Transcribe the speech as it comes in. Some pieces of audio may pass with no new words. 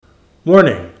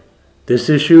Warning! This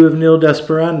issue of Nil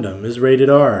Desperandum is rated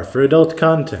R for adult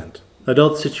content,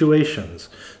 adult situations,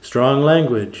 strong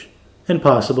language, and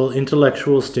possible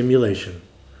intellectual stimulation.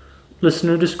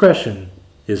 Listener discretion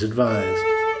is advised.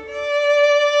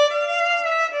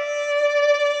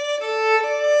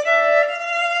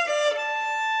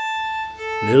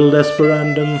 Nil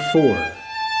Desperandum 4,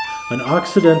 An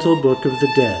Occidental Book of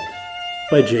the Dead,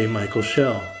 by J. Michael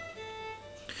Schell.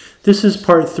 This is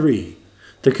Part 3,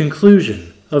 the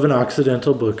conclusion of An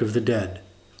Occidental Book of the Dead.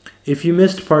 If you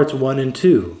missed Parts 1 and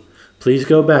 2, please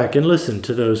go back and listen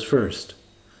to those first.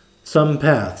 Some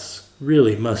paths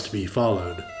really must be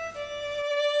followed.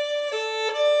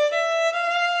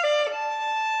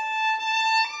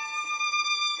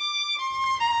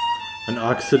 An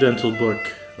Occidental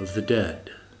Book of the Dead,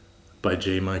 by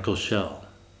J. Michael Schell.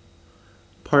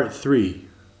 Part 3,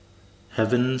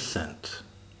 Heaven Sent.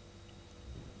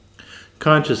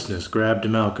 Consciousness grabbed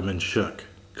Malcolm and shook,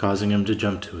 causing him to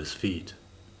jump to his feet.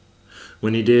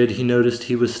 When he did, he noticed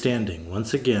he was standing,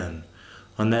 once again,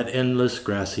 on that endless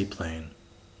grassy plain.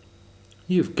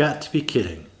 "You've got to be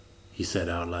kidding," he said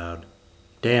out loud.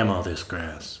 "Damn all this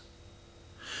grass."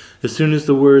 As soon as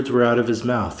the words were out of his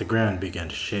mouth, the ground began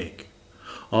to shake.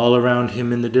 All around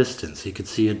him in the distance he could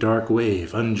see a dark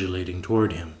wave undulating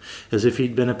toward him, as if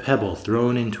he'd been a pebble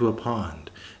thrown into a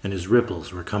pond, and his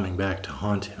ripples were coming back to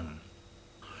haunt him.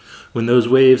 When those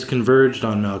waves converged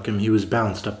on Malcolm, he was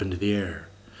bounced up into the air.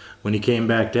 When he came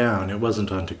back down, it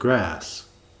wasn't onto grass,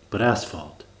 but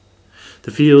asphalt.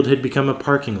 The field had become a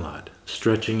parking lot,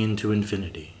 stretching into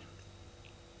infinity.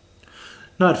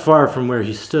 Not far from where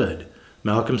he stood,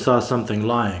 Malcolm saw something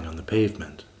lying on the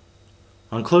pavement.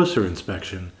 On closer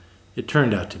inspection, it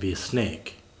turned out to be a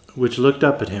snake, which looked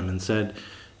up at him and said,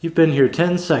 "You've been here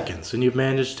 10 seconds, and you've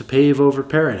managed to pave over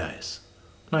paradise.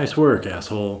 Nice work,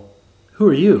 asshole." "Who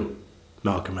are you?"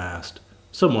 Malcolm asked,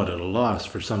 somewhat at a loss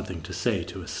for something to say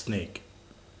to a snake.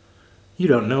 "You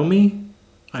don't know me?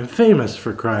 I'm famous,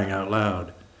 for crying out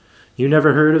loud. You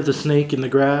never heard of the snake in the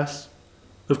grass?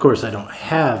 Of course I don't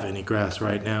have any grass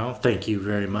right now, thank you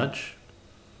very much."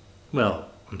 "Well,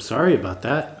 I'm sorry about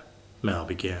that," Mal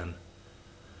began.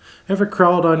 "Ever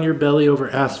crawled on your belly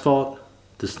over asphalt?"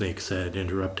 the snake said,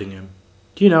 interrupting him.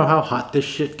 "Do you know how hot this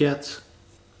shit gets?"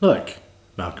 "Look,"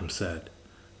 Malcolm said,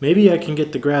 "maybe I can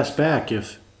get the grass back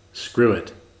if—" "Screw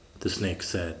it," the snake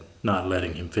said, not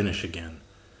letting him finish again.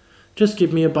 "Just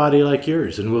give me a body like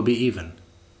yours and we'll be even."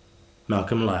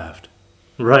 Malcolm laughed.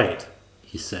 "Right,"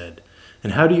 he said,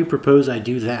 "and how do you propose I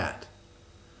do that?"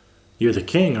 "You're the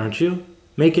king, aren't you?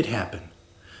 Make it happen.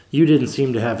 You didn't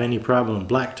seem to have any problem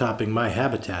blacktopping my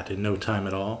habitat in no time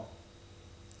at all."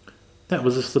 "That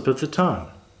was a slip of the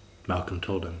tongue," Malcolm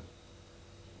told him.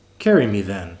 "Carry me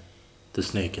then," the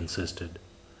snake insisted.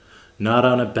 "Not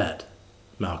on a bet,"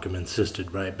 Malcolm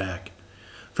insisted right back.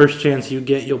 "First chance you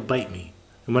get, you'll bite me.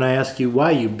 And when I ask you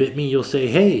why you bit me, you'll say,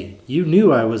 'Hey, you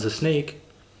knew I was a snake.'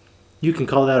 You can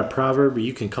call that a proverb or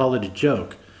you can call it a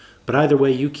joke, but either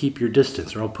way you keep your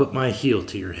distance or I'll put my heel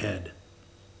to your head."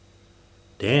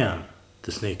 "Damn,"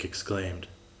 the snake exclaimed.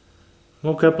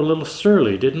 "Woke up a little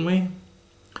surly, didn't we?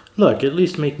 Look, at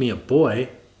least make me a boy.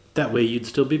 That way you'd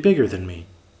still be bigger than me."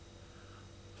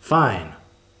 "Fine,"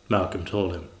 Malcolm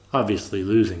told him, obviously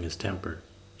losing his temper.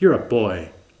 "You're a boy."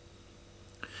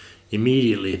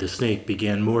 Immediately the snake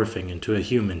began morphing into a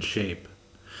human shape.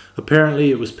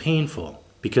 Apparently it was painful,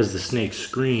 because the snake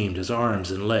screamed as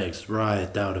arms and legs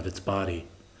writhed out of its body.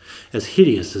 As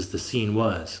hideous as the scene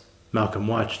was, Malcolm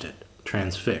watched it,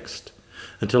 transfixed,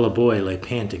 until a boy lay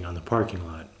panting on the parking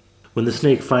lot. When the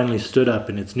snake finally stood up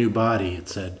in its new body, it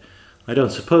said, "I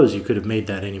don't suppose you could have made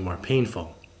that any more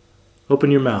painful."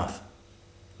 "Open your mouth,"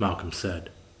 Malcolm said,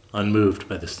 unmoved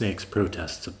by the snake's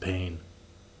protests of pain.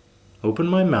 "Open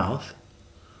my mouth?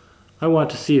 I want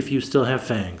to see if you still have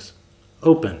fangs.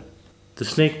 Open." The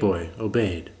snake boy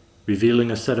obeyed, revealing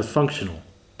a set of functional,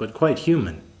 but quite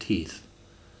human, teeth.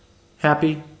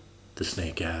 "Happy?" the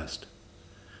snake asked.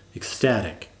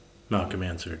 "Ecstatic," Malcolm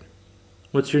answered.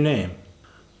 "What's your name?"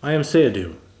 "I am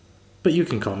Sayadu, but you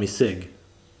can call me Sig."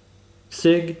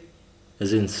 "Sig?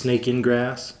 As in snake in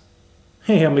grass?"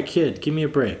 "Hey, I'm a kid. Give me a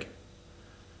break."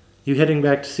 "You heading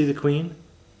back to see the Queen?"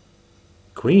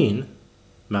 "Queen?"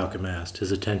 Malcolm asked,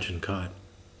 his attention caught.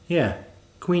 "Yeah,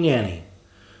 Queen Annie.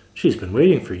 She's been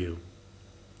waiting for you.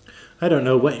 I don't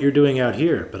know what you're doing out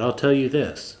here, but I'll tell you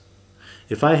this.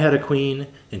 If I had a queen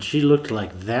and she looked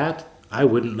like that, I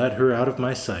wouldn't let her out of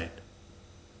my sight.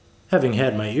 Having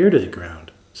had my ear to the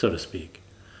ground, so to speak,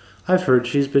 I've heard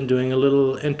she's been doing a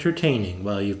little entertaining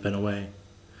while you've been away.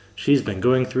 She's been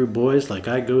going through boys like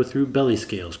I go through belly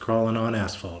scales crawling on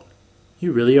asphalt.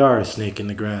 "You really are a snake in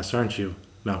the grass, aren't you?"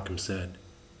 Malcolm said.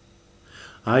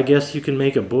 "I guess you can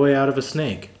make a boy out of a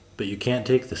snake, but you can't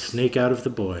take the snake out of the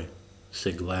boy,"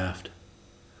 Sig laughed.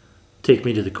 "Take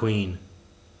me to the Queen,"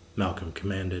 Malcolm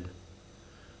commanded.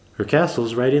 "Her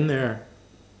castle's right in there,"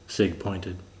 Sig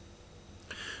pointed.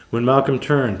 When Malcolm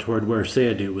turned toward where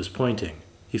Sayadu was pointing,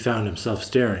 he found himself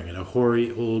staring at a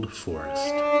hoary old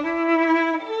forest.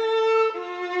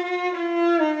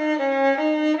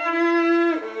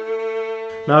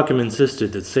 Malcolm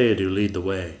insisted that Sayadu lead the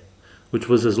way, which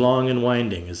was as long and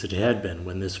winding as it had been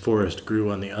when this forest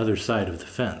grew on the other side of the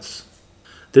fence.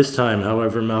 This time,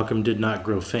 however, Malcolm did not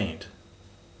grow faint.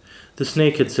 The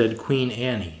snake had said Queen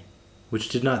Annie, which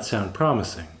did not sound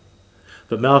promising,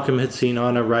 but Malcolm had seen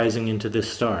Anna rising into this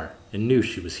star and knew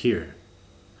she was here.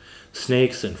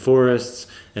 Snakes and forests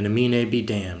and Amine be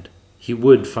damned, he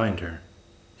would find her.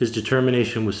 His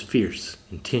determination was fierce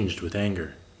and tinged with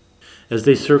anger. As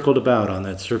they circled about on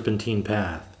that serpentine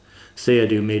path,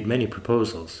 Sayadu made many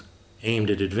proposals, aimed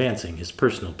at advancing his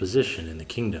personal position in the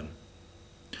kingdom.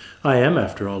 "I am,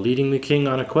 after all, leading the king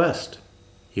on a quest,"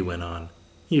 he went on.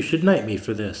 "You should knight me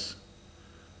for this."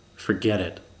 "Forget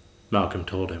it," Malcolm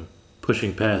told him,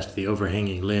 pushing past the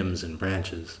overhanging limbs and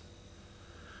branches.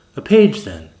 "A page,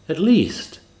 then, at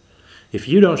least. If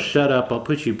you don't shut up, I'll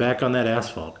put you back on that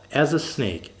asphalt as a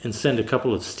snake and send a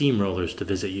couple of steamrollers to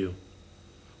visit you."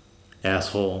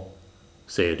 "Asshole,"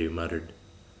 Sayadu muttered.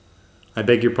 "I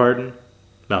beg your pardon?"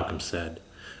 Malcolm said,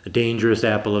 a dangerous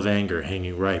apple of anger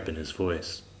hanging ripe in his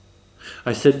voice.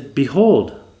 "I said,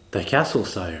 behold, thy castle,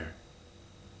 sire."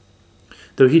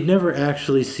 Though he'd never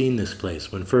actually seen this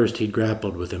place when first he'd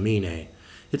grappled with Amine,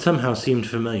 it somehow seemed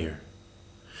familiar.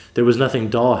 There was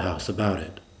nothing dollhouse about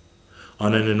it.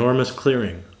 On an enormous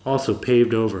clearing, also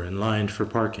paved over and lined for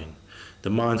parking,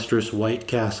 the monstrous white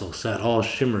castle sat all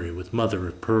shimmery with mother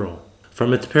of pearl.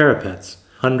 From its parapets,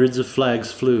 hundreds of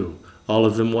flags flew, all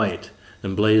of them white,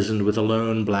 emblazoned with a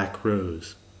lone black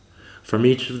rose. From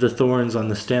each of the thorns on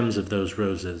the stems of those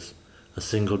roses, a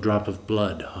single drop of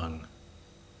blood hung.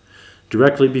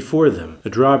 Directly before them, a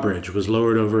drawbridge was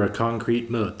lowered over a concrete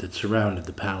moat that surrounded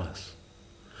the palace.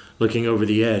 Looking over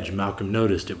the edge, Malcolm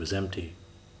noticed it was empty.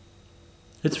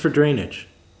 "It's for drainage,"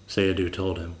 Sayadu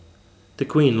told him. "The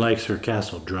queen likes her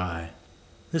castle dry."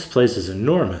 "This place is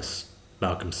enormous,"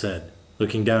 Malcolm said,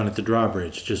 looking down at the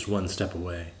drawbridge just one step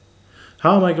away.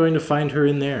 "How am I going to find her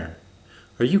in there?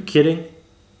 Are you kidding?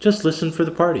 Just listen for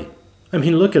the party. I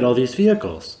mean, look at all these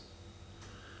vehicles."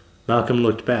 Malcolm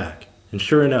looked back, and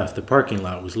sure enough, the parking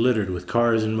lot was littered with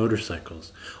cars and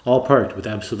motorcycles, all parked with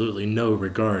absolutely no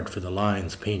regard for the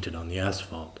lines painted on the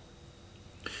asphalt.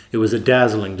 It was a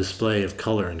dazzling display of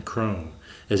color and chrome,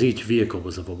 as each vehicle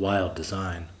was of a wild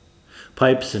design.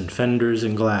 Pipes and fenders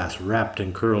and glass wrapped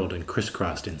and curled and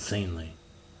crisscrossed insanely.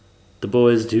 "The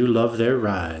boys do love their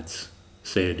rides,"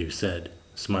 Sayadu said,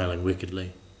 smiling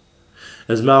wickedly.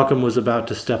 As Malcolm was about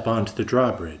to step onto the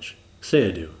drawbridge,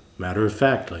 Sayadu,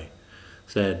 matter-of-factly,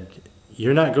 said,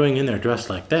 "You're not going in there dressed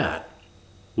like that."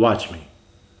 "Watch me,"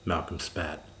 Malcolm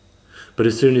spat. But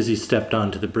as soon as he stepped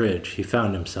onto the bridge, he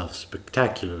found himself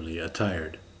spectacularly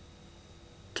attired.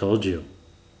 "Told you,"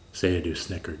 Sayadu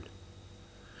snickered.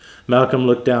 Malcolm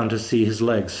looked down to see his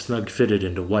legs snug-fitted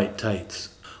into white tights.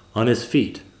 On his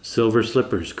feet, silver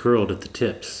slippers curled at the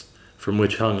tips, from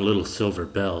which hung little silver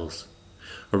bells.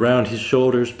 Around his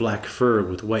shoulders, black fur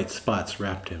with white spots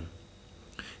wrapped him.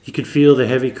 He could feel the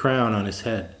heavy crown on his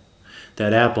head.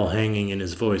 That apple hanging in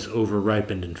his voice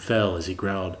over-ripened and fell as he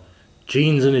growled,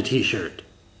 "Jeans and a t-shirt."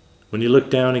 When he looked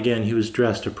down again, he was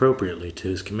dressed appropriately to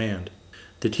his command.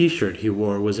 The t-shirt he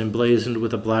wore was emblazoned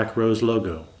with a black rose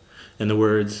logo, and the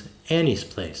words, "Annie's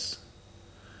Place."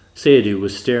 Sayadu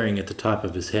was staring at the top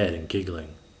of his head and giggling.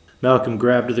 Malcolm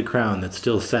grabbed the crown that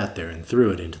still sat there and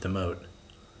threw it into the moat.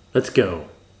 "Let's go,"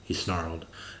 he snarled.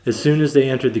 As soon as they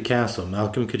entered the castle,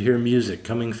 Malcolm could hear music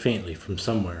coming faintly from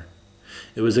somewhere.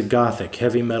 It was a gothic,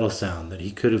 heavy metal sound that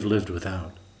he could have lived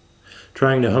without.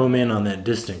 Trying to home in on that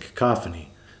distant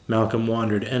cacophony, Malcolm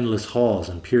wandered endless halls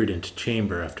and peered into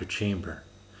chamber after chamber.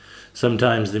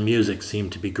 Sometimes the music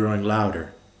seemed to be growing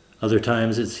louder. Other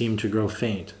times it seemed to grow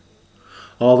faint.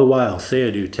 All the while,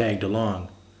 Sayadu tagged along,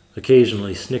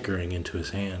 occasionally snickering into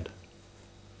his hand.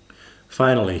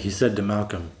 Finally, he said to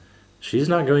Malcolm, "She's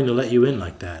not going to let you in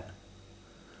like that."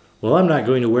 "Well, I'm not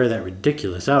going to wear that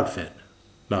ridiculous outfit,"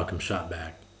 Malcolm shot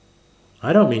back.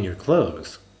 "I don't mean your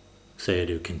clothes,"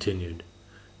 Sayadu continued.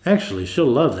 "Actually, she'll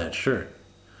love that shirt.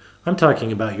 I'm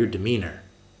talking about your demeanor.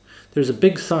 There's a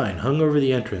big sign hung over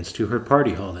the entrance to her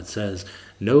party hall that says,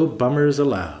 'No bummers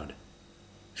allowed.'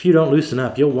 If you don't loosen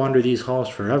up, you'll wander these halls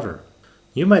forever.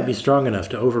 You might be strong enough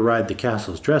to override the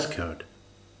castle's dress code,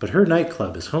 but her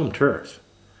nightclub is home turf.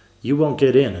 You won't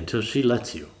get in until she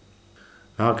lets you."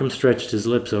 Malcolm stretched his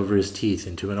lips over his teeth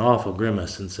into an awful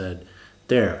grimace and said,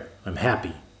 "There, I'm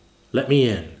happy. Let me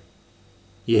in."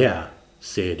 "Yeah,"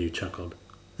 Sayadu chuckled.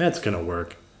 "That's gonna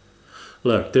work.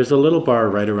 Look, there's a little bar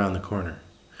right around the corner.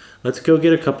 Let's go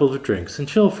get a couple of drinks and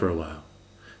chill for a while.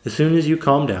 As soon as you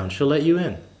calm down, she'll let you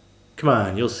in. Come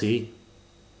on, you'll see."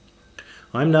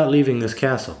 "I'm not leaving this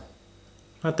castle.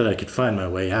 Not that I could find my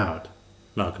way out,"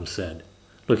 Malcolm said,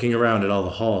 looking around at all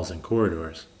the halls and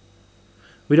corridors.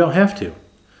 "We don't have to.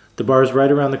 The bar's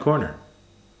right around the corner."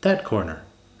 "That corner,"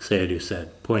 Sayadu said,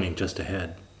 pointing just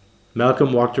ahead.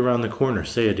 Malcolm walked around the corner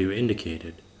Sayadu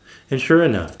indicated, and sure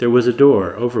enough, there was a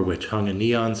door over which hung a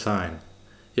neon sign.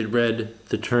 It read,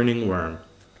 "The Turning Worm."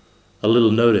 A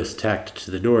little notice tacked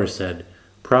to the door said,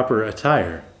 "Proper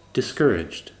attire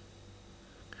discouraged."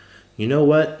 "You know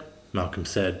what?" Malcolm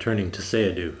said, turning to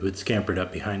Sayadu, who had scampered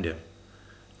up behind him.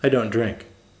 "I don't drink."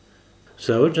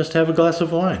 "So just have a glass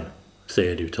of wine,"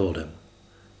 Sayadu told him.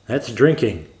 "That's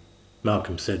drinking,"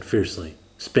 Malcolm said fiercely,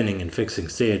 spinning and fixing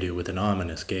Sayadu with an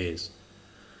ominous gaze.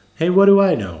 "Hey, what do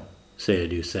I know?"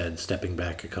 Sayadu said, stepping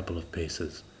back a couple of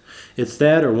paces. "It's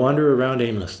that or wander around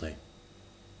aimlessly.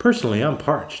 Personally, I'm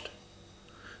parched,"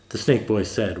 the snake boy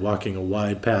said, walking a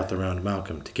wide path around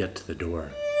Malcolm to get to the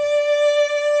door.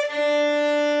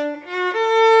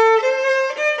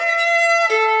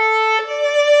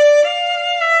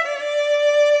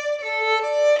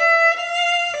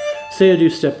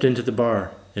 Sayadu stepped into the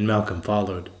bar, and Malcolm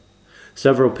followed.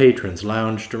 Several patrons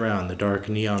lounged around the dark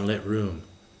neon-lit room,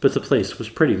 but the place was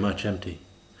pretty much empty.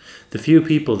 The few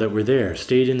people that were there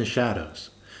stayed in the shadows,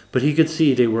 but he could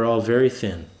see they were all very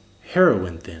thin,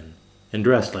 heroin thin, and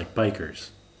dressed like bikers.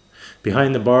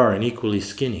 Behind the bar, an equally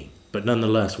skinny, but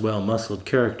nonetheless well-muscled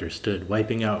character stood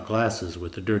wiping out glasses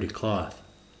with a dirty cloth.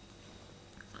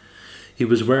 He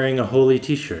was wearing a holy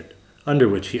t-shirt, under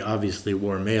which he obviously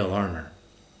wore mail armor.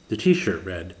 The t-shirt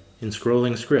read, in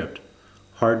scrolling script,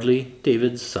 "Hardly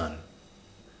David's son."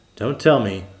 "Don't tell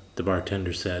me," the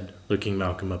bartender said, looking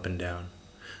Malcolm up and down.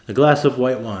 "A glass of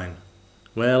white wine.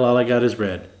 Well, all I got is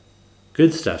red.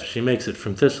 Good stuff, she makes it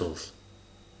from thistles."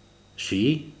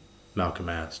 "She?" Malcolm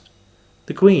asked.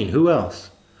 "The Queen, who else?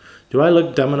 Do I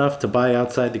look dumb enough to buy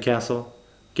outside the castle?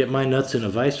 Get my nuts in a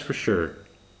vice for sure."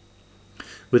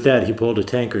 With that, he pulled a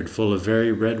tankard full of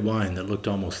very red wine that looked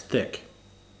almost thick.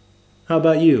 "How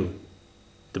about you?"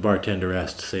 the bartender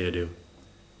asked Sayadu.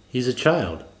 "He's a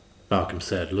child," Malcolm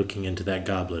said, looking into that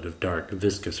goblet of dark,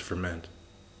 viscous ferment.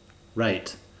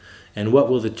 "Right. And what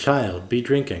will the child be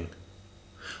drinking?"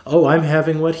 "Oh, I'm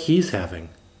having what he's having,"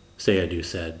 Sayadu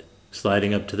said,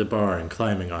 sliding up to the bar and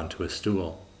climbing onto a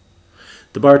stool.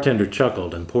 The bartender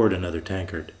chuckled and poured another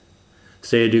tankard.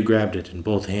 Sayadu grabbed it in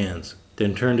both hands,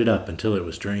 then turned it up until it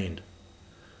was drained.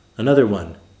 "Another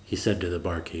one," he said to the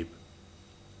barkeep.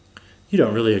 "You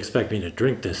don't really expect me to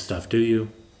drink this stuff, do you?"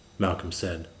 Malcolm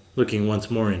said, looking once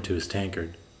more into his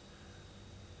tankard.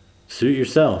 "Suit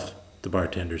yourself," the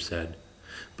bartender said,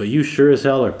 "but you sure as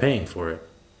hell are paying for it."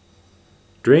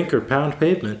 "Drink or pound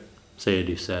pavement,"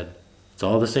 Sayadu said. "It's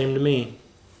all the same to me."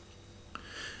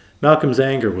 Malcolm's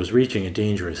anger was reaching a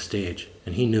dangerous stage,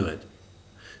 and he knew it.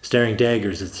 Staring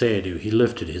daggers at Sayadu, he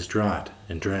lifted his draught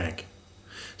and drank.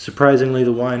 Surprisingly,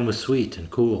 the wine was sweet and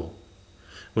cool.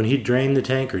 When he drained the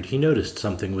tankard, he noticed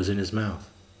something was in his mouth.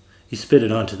 He spit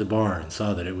it onto the bar and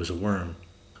saw that it was a worm.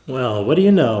 "Well, what do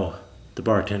you know?" the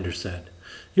bartender said.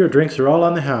 "Your drinks are all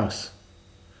on the house."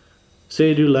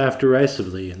 Sayadu laughed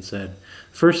derisively and said,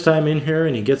 "First time in here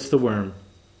and he gets the worm.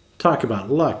 Talk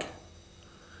about luck."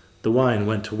 The wine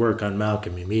went to work on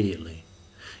Malcolm immediately.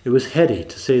 It was heady,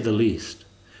 to say the least,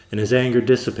 and his anger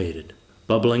dissipated,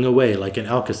 bubbling away like an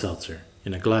Alka-Seltzer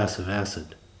in a glass of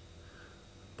acid.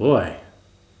 "Boy,"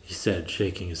 he said,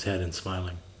 shaking his head and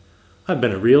smiling, "I've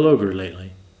been a real ogre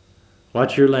lately."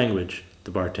 "Watch your language,"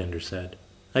 the bartender said.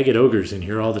 "I get ogres in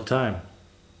here all the time."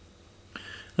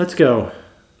 "Let's go,"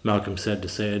 Malcolm said to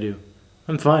Sayadu.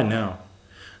 "I'm fine now.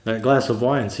 That glass of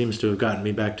wine seems to have gotten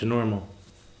me back to normal."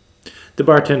 The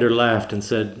bartender laughed and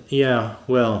said, "Yeah,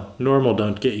 well, normal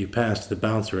don't get you past the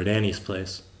bouncer at Annie's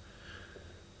place."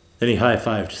 Then he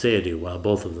high-fived Sayadu while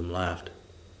both of them laughed.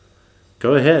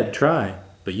 "Go ahead, try,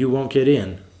 but you won't get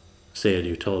in,"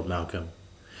 Sayadu told Malcolm.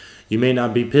 "You may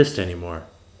not be pissed anymore,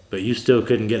 but you still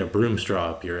couldn't get a broom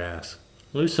straw up your ass.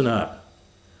 Loosen up."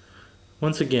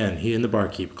 Once again, he and the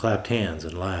barkeep clapped hands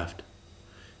and laughed.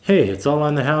 "Hey, it's all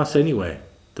on the house anyway,"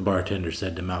 the bartender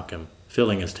said to Malcolm,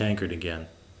 filling his tankard again.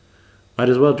 "Might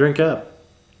as well drink up."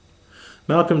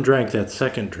 Malcolm drank that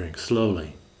second drink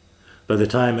slowly. By the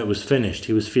time it was finished,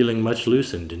 he was feeling much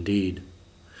loosened indeed.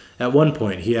 At one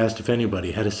point, he asked if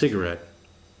anybody had a cigarette.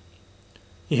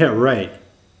 "Yeah, right,"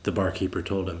 the barkeeper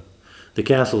told him. "The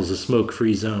castle's a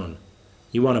smoke-free zone.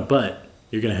 You want a butt,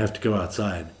 you're going to have to go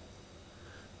outside."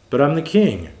 "But I'm the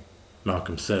king,"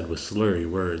 Malcolm said with slurry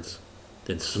words.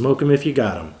 "Then smoke 'em if you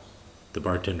got 'em," the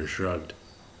bartender shrugged.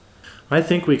 "I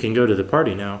think we can go to the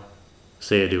party now,"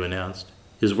 Sayadu announced,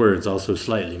 his words also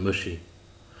slightly mushy.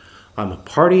 "I'm a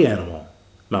party animal,"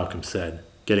 Malcolm said,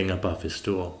 getting up off his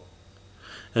stool.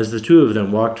 As the two of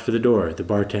them walked for the door, the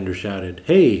bartender shouted,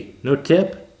 "Hey, no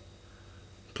tip?"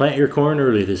 "Plant your corn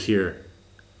early this year,"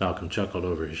 Malcolm chuckled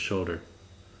over his shoulder.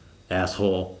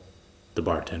 "Asshole," the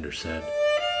bartender said.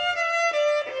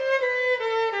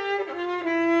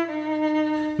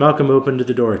 Malcolm opened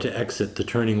the door to exit the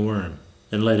turning worm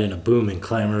and let in a booming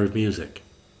clamor of music.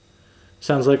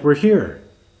 "Sounds like we're here,"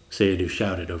 Sayadu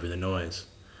shouted over the noise.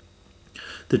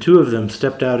 The two of them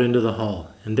stepped out into the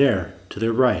hall, and there, to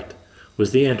their right,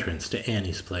 was the entrance to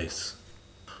Annie's place.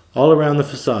 All around the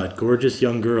facade, gorgeous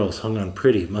young girls hung on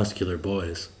pretty, muscular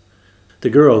boys. The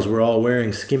girls were all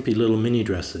wearing skimpy little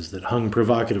mini-dresses that hung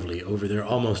provocatively over their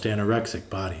almost anorexic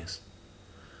bodies.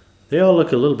 "They all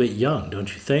look a little bit young,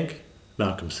 don't you think?"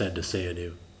 Malcolm said to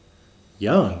Sayadu.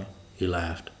 "Young?" he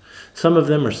laughed. "Some of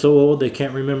them are so old they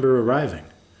can't remember arriving.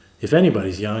 If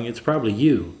anybody's young, it's probably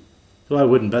you, though I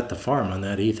wouldn't bet the farm on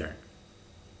that either."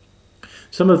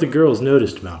 Some of the girls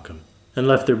noticed Malcolm and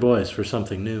left their boys for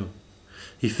something new.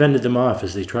 He fended them off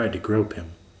as they tried to grope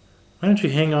him. "Why don't you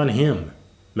hang on him?"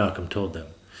 Malcolm told them,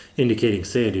 indicating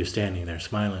Sayadu standing there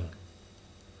smiling.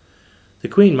 "The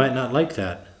queen might not like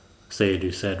that,"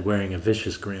 Sayadu said, wearing a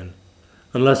vicious grin.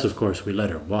 "Unless, of course, we let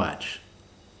her watch."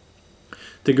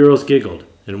 The girls giggled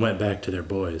and went back to their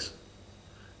boys.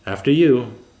 "After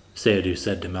you," Sayadu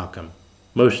said to Malcolm,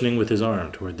 motioning with his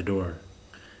arm toward the door.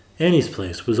 Annie's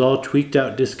place was all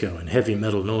tweaked-out disco and heavy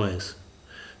metal noise.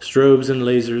 Strobes and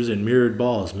lasers and mirrored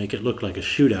balls make it look like a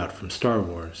shootout from Star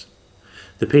Wars.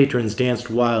 The patrons danced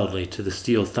wildly to the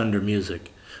steel thunder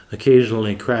music,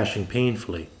 occasionally crashing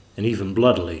painfully and even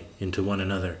bloodily into one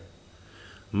another.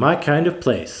 "My kind of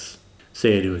place,"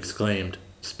 Sayadu exclaimed,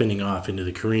 spinning off into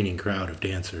the careening crowd of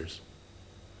dancers.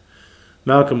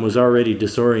 Malcolm was already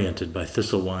disoriented by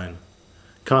Thistlewine.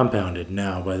 Compounded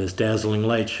now by this dazzling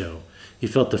light show, he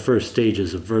felt the first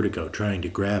stages of vertigo trying to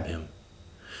grab him.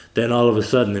 Then all of a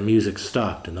sudden the music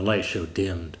stopped and the light show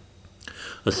dimmed.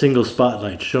 A single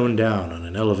spotlight shone down on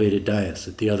an elevated dais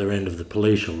at the other end of the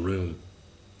palatial room.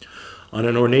 On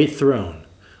an ornate throne,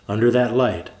 under that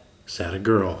light, sat a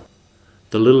girl.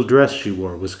 The little dress she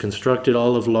wore was constructed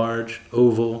all of large,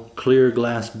 oval, clear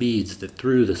glass beads that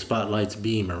threw the spotlight's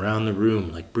beam around the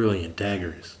room like brilliant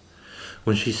daggers.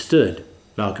 When she stood,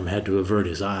 Malcolm had to avert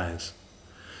his eyes.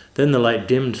 Then the light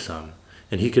dimmed some,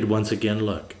 and he could once again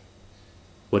look.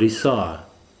 What he saw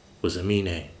was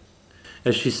Amine.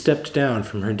 As she stepped down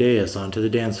from her dais onto the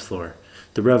dance floor,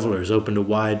 the revelers opened a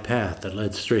wide path that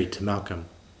led straight to Malcolm.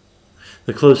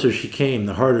 The closer she came,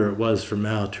 the harder it was for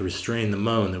Mal to restrain the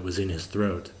moan that was in his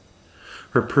throat.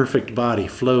 Her perfect body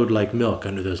flowed like milk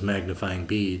under those magnifying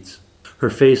beads. Her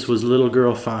face was little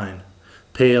girl fine,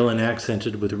 pale and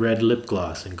accented with red lip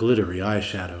gloss and glittery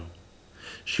eyeshadow.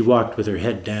 She walked with her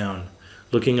head down,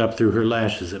 looking up through her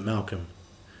lashes at Malcolm.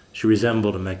 She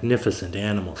resembled a magnificent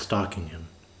animal stalking him.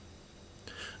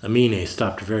 Amine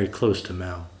stopped very close to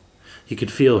Mal. He could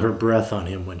feel her breath on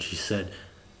him when she said,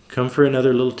 "Come for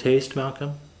another little taste,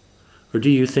 Malcolm? Or do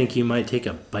you think you might take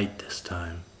a bite this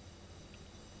time?"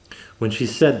 When she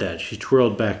said that, she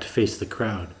twirled back to face the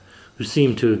crowd, who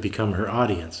seemed to have become her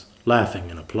audience, laughing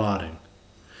and applauding.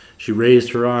 She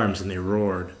raised her arms and they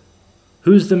roared.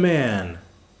 "Who's the man?"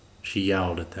 She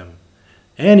yowled at them.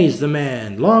 "Annie's the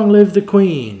man! Long live the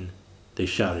queen!" They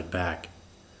shouted back.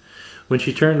 When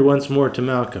she turned once more to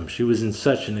Malcolm, she was in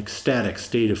such an ecstatic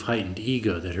state of heightened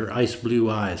ego that her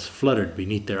ice-blue eyes fluttered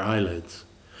beneath their eyelids.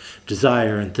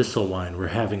 Desire and Thistlewine were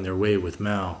having their way with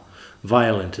Mal,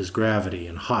 violent as gravity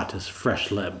and hot as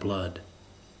fresh-let blood.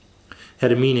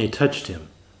 Had Amine touched him,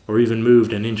 or even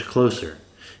moved an inch closer,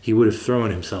 he would have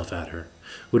thrown himself at her,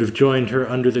 would have joined her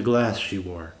under the glass she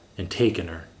wore, and taken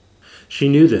her. She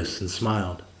knew this and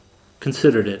smiled,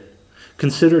 considered it,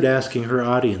 considered asking her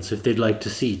audience if they'd like to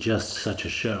see just such a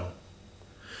show.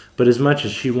 But as much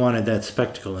as she wanted that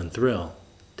spectacle and thrill,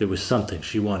 there was something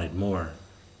she wanted more.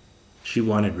 She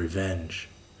wanted revenge,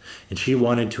 and she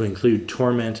wanted to include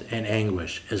torment and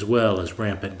anguish as well as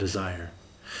rampant desire.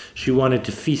 She wanted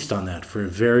to feast on that for a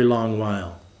very long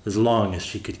while, as long as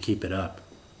she could keep it up.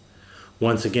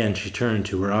 Once again she turned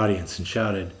to her audience and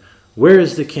shouted, "Where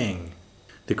is the king?"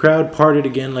 The crowd parted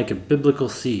again like a biblical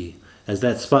sea, as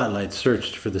that spotlight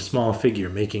searched for the small figure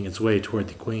making its way toward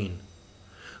the queen.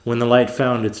 When the light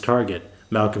found its target,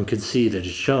 Malcolm could see that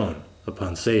it shone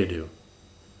upon Sayadu.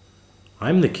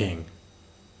 "I'm the king,"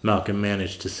 Malcolm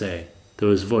managed to say,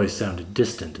 though his voice sounded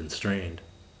distant and strained.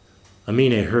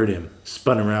 Amine heard him,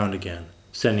 spun around again,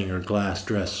 sending her glass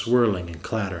dress swirling and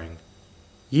clattering.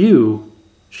 "You?"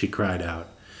 she cried out.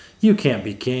 "You can't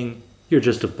be king. You're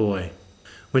just a boy."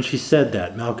 When she said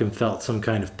that, Malcolm felt some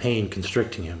kind of pain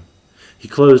constricting him. He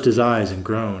closed his eyes and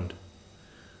groaned.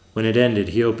 When it ended,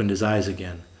 he opened his eyes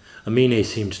again. Amine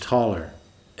seemed taller.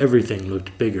 Everything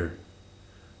looked bigger.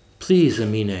 "Please,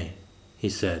 Amine," he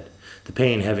said, the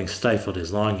pain having stifled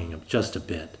his longing just a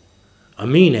bit.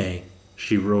 "Amine!"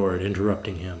 she roared,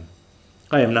 interrupting him.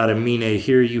 "I am not Amine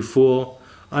here, you fool.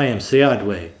 I am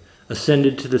Sayadwe,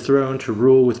 ascended to the throne to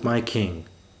rule with my king."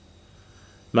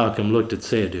 Malcolm looked at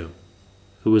Sayadu,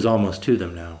 who was almost to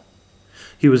them now.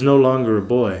 He was no longer a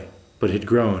boy, but had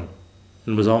grown,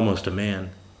 and was almost a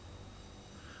man.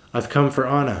 "I've come for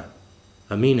Anna,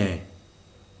 Amine,"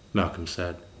 Malcolm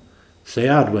said.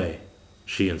 "Sayadwe,"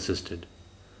 she insisted.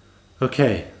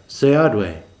 "Okay,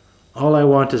 Sayadwe. All I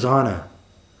want is Anna."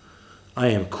 "I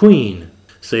am queen,"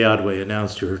 Sayadwe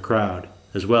announced to her crowd,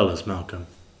 as well as Malcolm.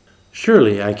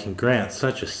 "Surely I can grant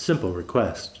such a simple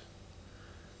request.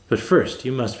 But first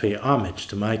you must pay homage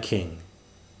to my king."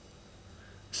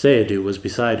 Sayadu was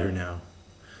beside her now.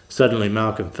 Suddenly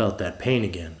Malcolm felt that pain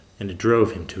again, and it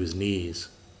drove him to his knees.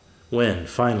 When,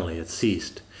 finally, it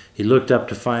ceased, he looked up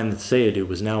to find that Sayadu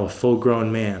was now a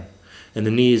full-grown man, and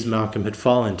the knees Malcolm had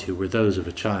fallen to were those of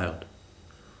a child.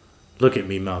 "Look at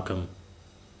me, Malcolm,"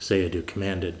 Sayadu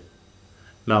commanded.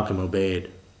 Malcolm obeyed.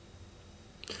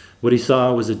 What he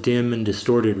saw was a dim and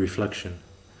distorted reflection.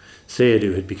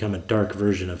 Sayadu had become a dark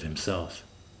version of himself.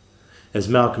 As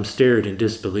Malcolm stared in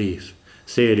disbelief,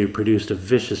 Sayadu produced a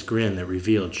vicious grin that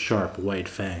revealed sharp white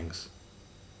fangs.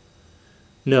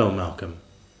 "No, Malcolm,"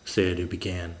 Sayadu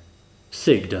began.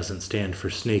 "Sig doesn't stand for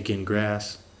snake in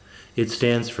grass. It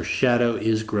stands for shadow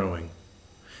is growing.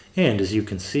 And as you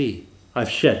can see, I've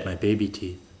shed my baby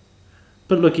teeth.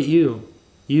 But look at you.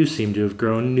 You seem to have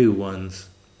grown new ones."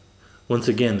 Once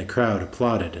again the crowd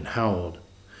applauded and howled.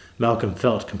 Malcolm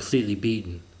felt completely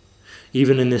beaten.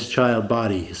 Even in this child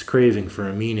body, his craving for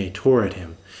Amine tore at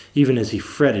him, even as he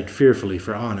fretted fearfully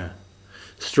for Anna.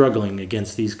 Struggling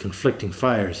against these conflicting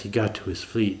fires, he got to his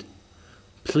feet.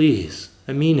 "Please,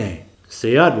 Amine,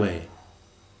 Sayadwe.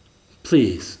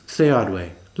 Please,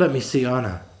 Sayadwe, let me see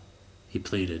Anna," he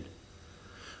pleaded.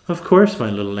 "Of course, my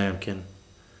little lambkin.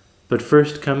 But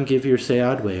first come give your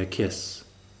Sayadwe a kiss."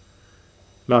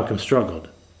 Malcolm struggled,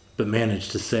 but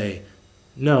managed to say,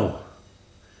 "No."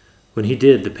 When he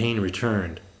did, the pain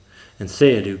returned, and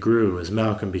Sayadu grew as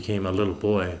Malcolm became a little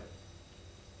boy.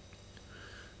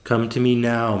 "Come to me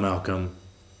now, Malcolm,"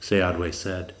 Sayadwe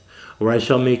said, "or I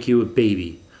shall make you a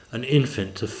baby, an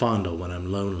infant to fondle when I'm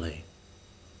lonely."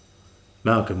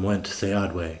 Malcolm went to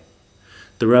Sayadwe.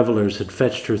 The revelers had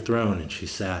fetched her throne, and she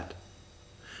sat.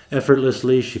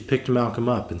 Effortlessly, she picked Malcolm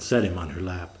up and set him on her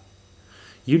lap.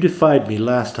 "You defied me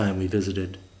last time we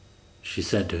visited," she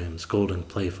said to him, scolding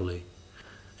playfully.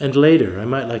 "And later I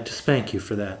might like to spank you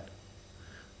for that.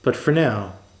 But for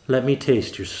now, let me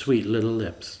taste your sweet little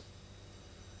lips."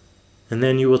 "And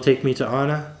then you will take me to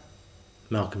Anna?"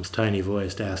 Malcolm's tiny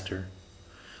voice asked her.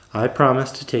 "I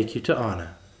promise to take you to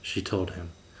Anna," she told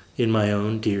him, "in my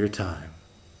own dear time."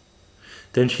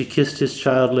 Then she kissed his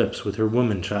child lips with her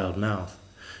woman-child mouth,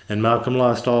 and Malcolm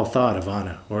lost all thought of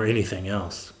Anna or anything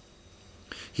else.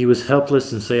 He was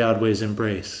helpless in Sayadwe's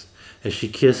embrace, as she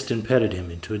kissed and petted him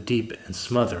into a deep and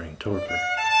smothering torpor.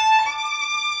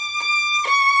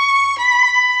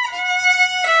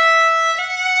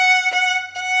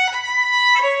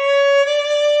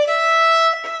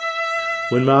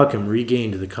 When Malcolm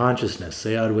regained the consciousness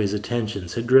Sayadwe's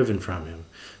attentions had driven from him,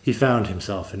 he found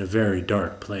himself in a very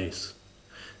dark place.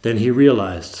 Then he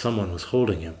realized someone was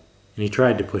holding him, and he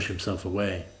tried to push himself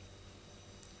away.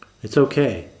 "It's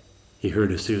okay," he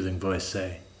heard a soothing voice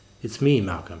say. "It's me,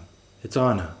 Malcolm. It's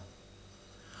Anna."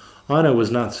 Anna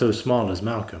was not so small as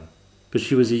Malcolm, but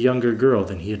she was a younger girl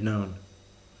than he had known.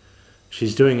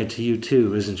 "She's doing it to you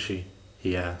too, isn't she?"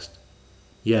 he asked.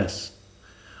 "Yes.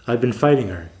 I've been fighting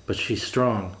her, but she's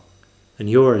strong, and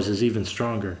yours is even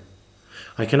stronger.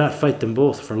 I cannot fight them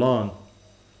both for long.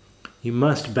 You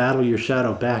must battle your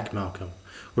shadow back, Malcolm,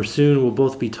 or soon we'll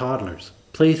both be toddlers,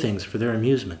 playthings for their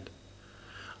amusement.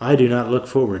 I do not look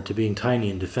forward to being tiny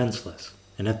and defenseless,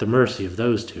 and at the mercy of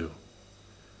those two."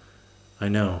 "I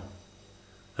know.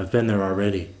 I've been there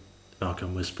already,"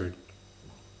 Malcolm whispered.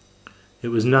 "It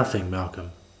was nothing,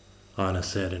 Malcolm," Anna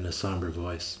said in a somber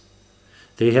voice.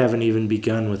 They haven't even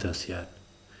begun with us yet.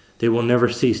 They will never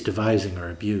cease devising our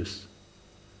abuse.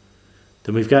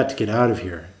 Then we've got to get out of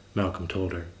here, Malcolm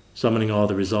told her, summoning all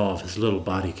the resolve his little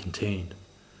body contained.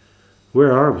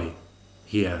 Where are we?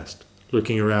 He asked,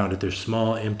 looking around at their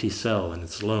small empty cell and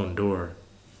its lone door.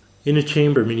 In a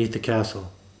chamber beneath the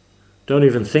castle. Don't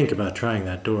even think about trying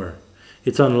that door.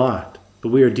 It's unlocked, but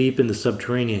we are deep in the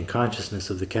subterranean consciousness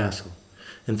of the castle,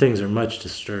 and things are much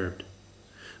disturbed.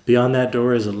 Beyond that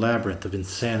door is a labyrinth of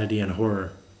insanity and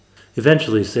horror.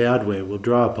 Eventually, Sayadwe will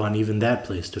draw upon even that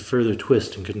place to further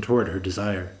twist and contort her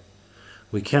desire.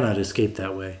 We cannot escape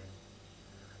that way.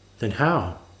 Then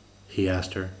how? He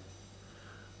asked her.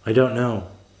 I don't know.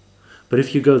 But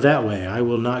if you go that way, I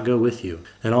will not go with you,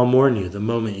 and I'll mourn you the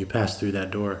moment you pass through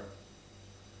that door.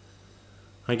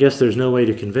 I guess there's no way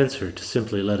to convince her to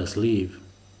simply let us leave.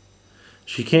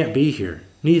 She can't be here,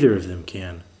 neither of them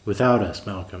can, without us,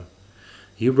 Malcolm.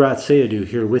 You brought Sayadu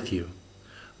here with you.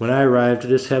 When I arrived,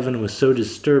 this heaven was so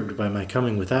disturbed by my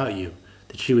coming without you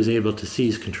that she was able to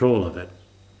seize control of it.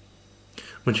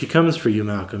 When she comes for you,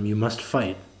 Malcolm, you must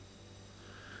fight.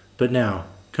 But now,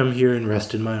 come here and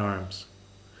rest in my arms.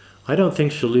 I don't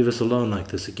think she'll leave us alone like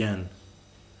this again.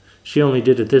 She only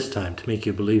did it this time to make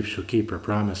you believe she'll keep her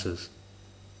promises.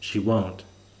 She won't.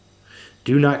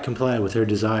 Do not comply with her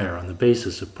desire on the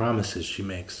basis of promises she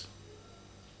makes.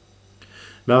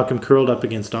 Malcolm curled up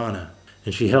against Anna,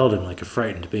 and she held him like a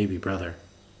frightened baby brother.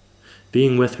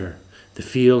 Being with her, the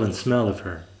feel and smell of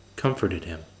her, comforted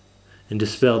him, and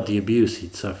dispelled the abuse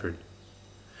he'd suffered.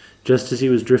 Just as he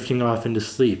was drifting off into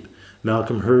sleep,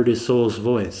 Malcolm heard his soul's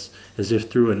voice, as if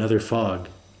through another fog.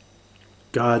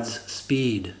 God's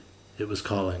speed, it was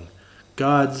calling.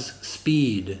 God's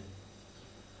speed.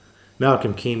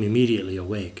 Malcolm came immediately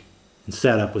awake, and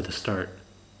sat up with a start.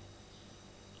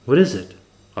 What is it?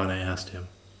 Anna asked him.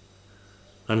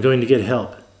 I'm going to get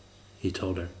help, he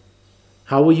told her.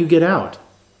 How will you get out?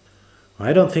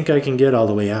 I don't think I can get all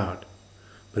the way out,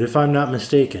 but if I'm not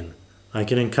mistaken, I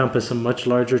can encompass a much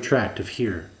larger tract of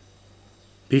here.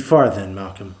 Be far then,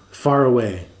 Malcolm, far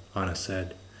away, Anna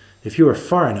said. If you are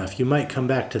far enough, you might come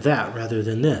back to that rather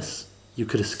than this. You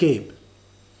could escape.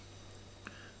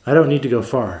 I don't need to go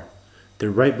far.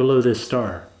 They're right below this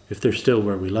star, if they're still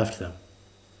where we left them.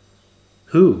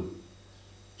 Who?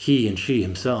 He and she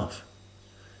himself.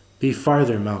 Be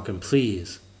farther, Malcolm,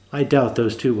 please. I doubt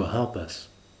those two will help us.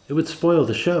 It would spoil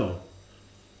the show.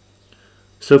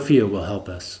 Sophia will help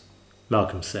us,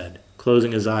 Malcolm said,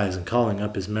 closing his eyes and calling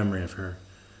up his memory of her.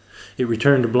 It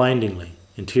returned blindingly,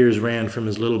 and tears ran from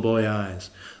his little boy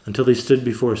eyes, until he stood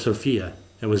before Sophia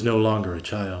and was no longer a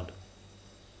child.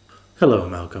 Hello,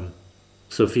 Malcolm,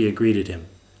 Sophia greeted him,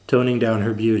 toning down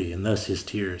her beauty and thus his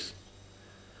tears.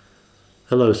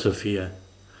 Hello, Sophia.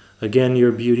 Again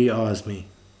your beauty awes me,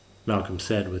 Malcolm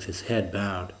said with his head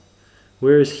bowed.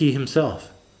 Where is he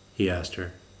himself? He asked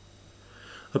her.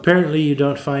 Apparently you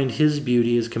don't find his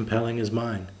beauty as compelling as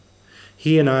mine.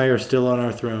 He and I are still on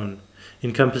our throne,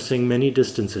 encompassing many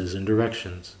distances and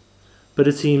directions, but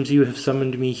it seems you have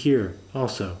summoned me here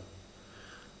also.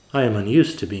 I am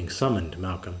unused to being summoned,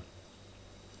 Malcolm.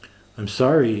 I'm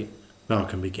sorry,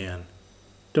 Malcolm began.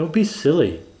 Don't be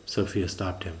silly, Sophia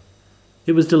stopped him.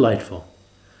 It was delightful.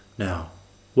 Now,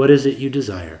 what is it you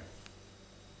desire?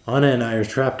 Anna and I are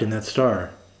trapped in that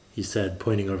star, he said,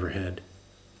 pointing overhead.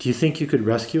 Do you think you could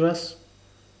rescue us?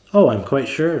 Oh, I'm quite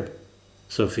sure,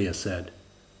 Sophia said.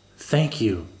 Thank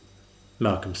you,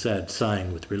 Malcolm said,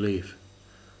 sighing with relief.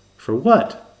 For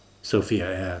what?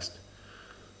 Sophia asked.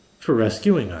 For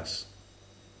rescuing us.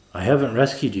 I haven't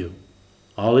rescued you.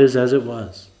 All is as it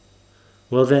was.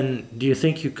 Well then, do you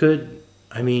think you could,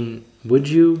 would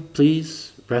you,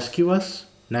 please, rescue us?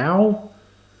 Now?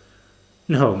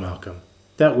 No, Malcolm,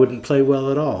 that wouldn't play well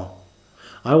at all.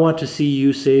 I want to see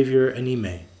you save your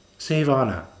Anime, save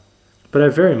Anna. But I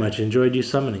very much enjoyed you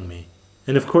summoning me,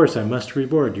 and of course I must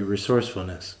reward your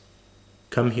resourcefulness.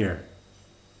 Come here.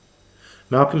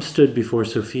 Malcolm stood before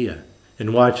Sophia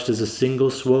and watched as a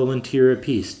single swollen tear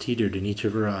apiece teetered in each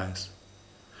of her eyes.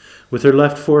 With her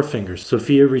left forefinger,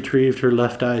 Sophia retrieved her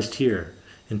left eye's tear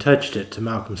and touched it to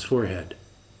Malcolm's forehead.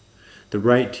 The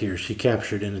right tear she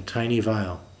captured in a tiny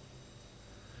vial.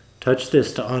 Touch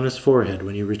this to Anna's forehead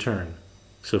when you return,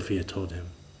 Sophia told him.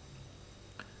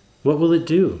 What will it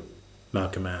do?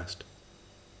 Malcolm asked.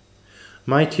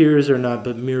 My tears are not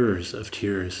but mirrors of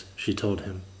tears, she told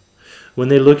him. When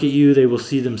they look at you, they will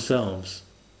see themselves.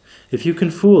 If you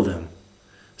can fool them,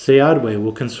 Sayadwe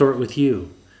will consort with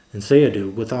you, and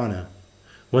Sayadu with Anna.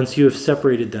 Once you have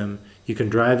separated them, you can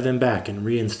drive them back and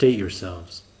reinstate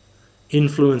yourselves.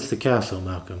 Influence the castle,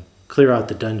 Malcolm. Clear out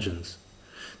the dungeons.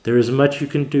 There is much you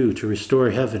can do to restore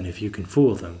heaven if you can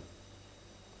fool them.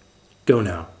 Go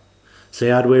now.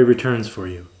 Sayadwe returns for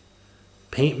you.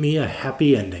 Paint me a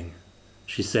happy ending,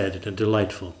 she said in a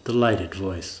delightful, delighted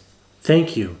voice.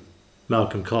 Thank you,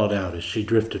 Malcolm called out as she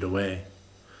drifted away.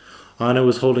 Anna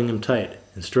was holding him tight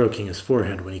and stroking his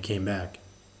forehead when he came back.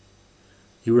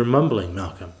 You were mumbling,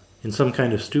 Malcolm, in some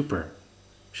kind of stupor,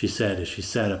 she said as she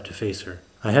sat up to face her.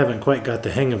 I haven't quite got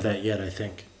the hang of that yet, I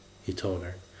think, he told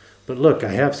her. But look,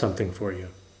 I have something for you.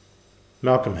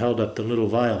 Malcolm held up the little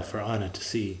vial for Anna to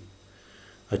see.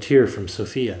 A tear from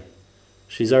Sophia.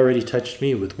 She's already touched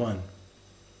me with one.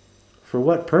 For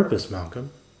what purpose,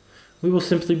 Malcolm? We will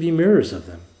simply be mirrors of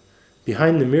them.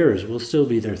 Behind the mirrors will still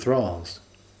be their thralls.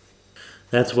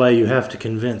 That's why you have to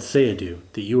convince Sayadu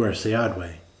that you are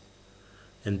Sayadwe.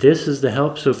 And this is the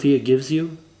help Sophia gives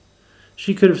you?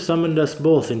 She could have summoned us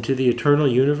both into the eternal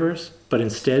universe, but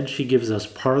instead she gives us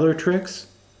parlor tricks?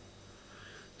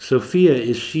 Sophia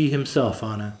is she himself,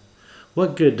 Anna.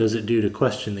 What good does it do to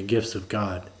question the gifts of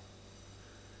God?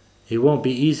 It won't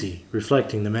be easy,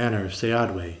 reflecting the manner of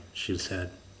Sayadwe, she said.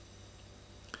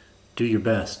 Do your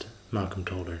best, Malcolm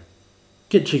told her.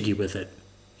 Get jiggy with it.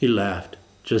 He laughed,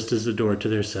 just as the door to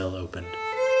their cell opened.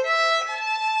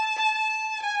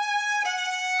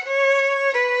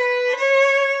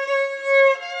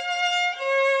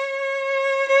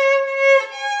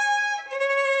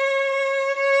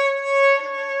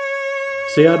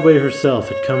 Sayadwe herself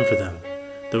had come for them,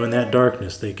 though in that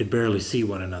darkness they could barely see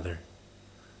one another.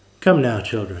 Come now,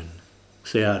 children,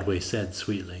 Sayadwe said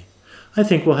sweetly. I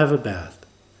think we'll have a bath.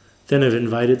 Then I've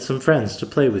invited some friends to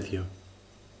play with you.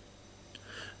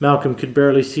 Malcolm could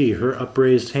barely see her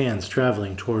upraised hands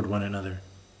traveling toward one another.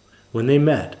 When they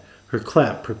met, her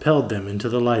clap propelled them into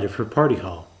the light of her party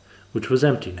hall, which was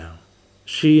empty now.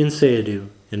 She and Sayadu,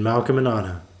 and Malcolm and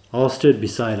Anna, all stood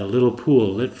beside a little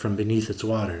pool lit from beneath its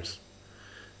waters.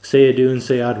 Sayadu and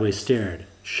Sayadwe stared,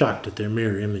 shocked at their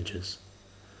mirror images.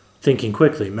 Thinking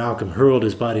quickly, Malcolm hurled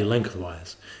his body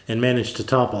lengthwise and managed to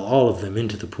topple all of them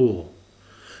into the pool.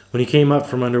 When he came up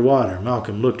from underwater,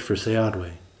 Malcolm looked for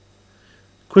Sayadwe.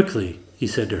 Quickly, he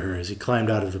said to her as he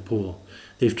climbed out of the pool.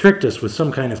 They've tricked us with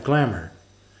some kind of glamour.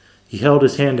 He held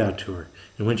his hand out to her,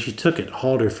 and when she took it,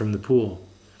 hauled her from the pool.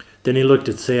 Then he looked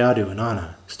at Sayadu and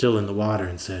Anna, still in the water,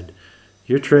 and said,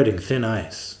 You're treading thin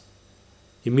ice.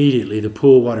 Immediately the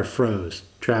pool water froze,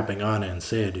 trapping Anna and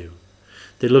Sayadu.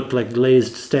 They looked like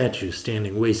glazed statues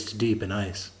standing waist-deep in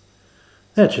ice.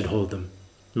 That should hold them,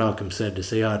 Malcolm said to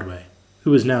Sayadwe, who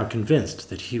was now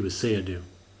convinced that he was Sayadu.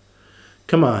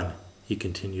 Come on, he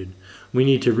continued. We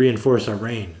need to reinforce our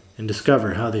reign and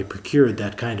discover how they procured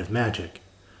that kind of magic.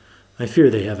 I fear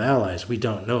they have allies we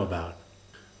don't know about.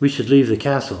 We should leave the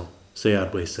castle,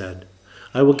 Sayadwe said.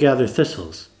 I will gather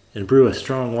thistles and brew a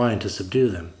strong wine to subdue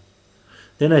them.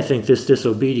 Then I think this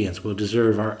disobedience will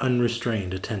deserve our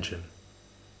unrestrained attention.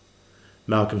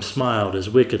 Malcolm smiled as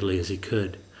wickedly as he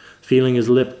could, feeling his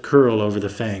lip curl over the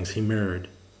fangs he mirrored.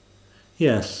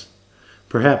 Yes,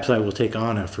 perhaps I will take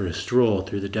Anna for a stroll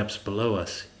through the depths below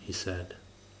us, he said.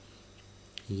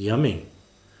 Yummy,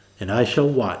 and I shall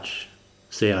watch,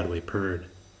 Sayadwe purred.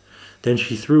 Then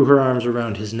she threw her arms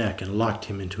around his neck and locked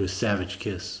him into a savage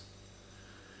kiss.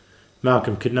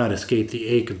 Malcolm could not escape the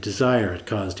ache of desire it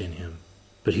caused in him,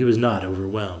 but he was not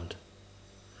overwhelmed.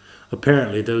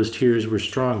 Apparently those tears were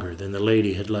stronger than the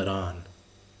lady had let on.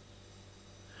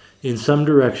 In some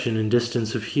direction and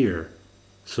distance of here,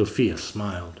 Sophia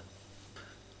smiled.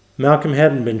 Malcolm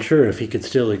hadn't been sure if he could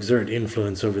still exert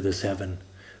influence over this heaven,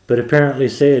 but apparently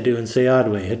Sayadu and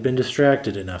Sayadwe had been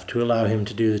distracted enough to allow him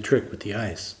to do the trick with the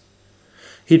ice.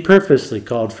 He'd purposely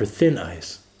called for thin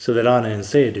ice, so that Anna and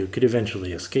Sayadu could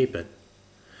eventually escape it.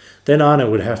 Then Anna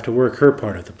would have to work her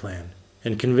part of the plan,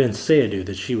 and convince Sayadu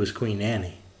that she was Queen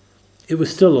Annie. It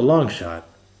was still a long shot,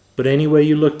 but any way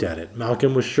you looked at it,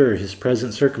 Malcolm was sure his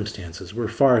present circumstances were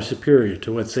far superior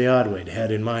to what Sayadwe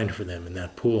had in mind for them in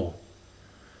that pool.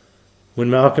 When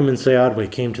Malcolm and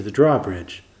Sayadwe came to the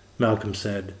drawbridge, Malcolm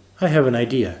said, I have an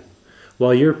idea.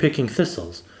 While you're picking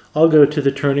thistles, I'll go to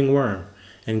the turning worm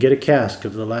and get a cask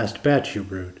of the last batch you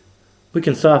brewed. We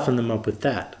can soften them up with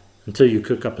that until you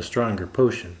cook up a stronger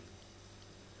potion.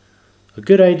 A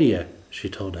good idea, she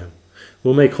told him.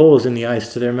 We'll make holes in the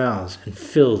ice to their mouths and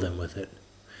fill them with it.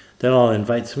 Then I'll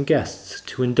invite some guests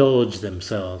to indulge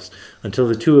themselves until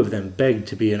the two of them beg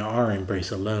to be in our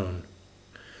embrace alone.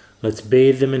 Let's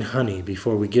bathe them in honey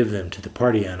before we give them to the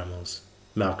party animals,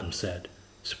 Malcolm said,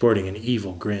 sporting an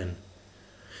evil grin.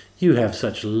 You have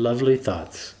such lovely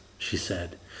thoughts, she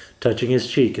said, touching his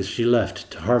cheek as she left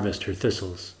to harvest her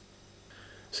thistles.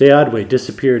 Sayadwe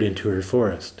disappeared into her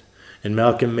forest, and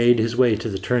Malcolm made his way to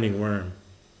the turning worm.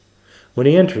 When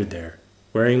he entered there,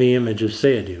 wearing the image of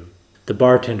Sayadu, the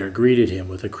bartender greeted him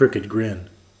with a crooked grin.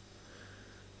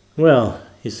 "Well,"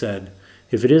 he said,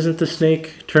 "if it isn't the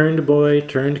snake turned boy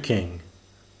turned king.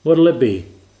 What'll it be?"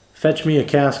 "Fetch me a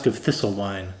cask of thistle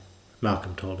wine,"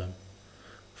 Malcolm told him.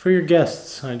 "For your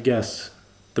guests, I'd guess,"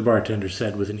 the bartender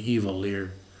said with an evil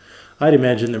leer. "I'd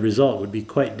imagine the result would be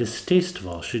quite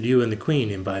distasteful should you and the Queen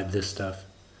imbibe this stuff."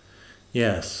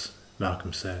 "Yes,"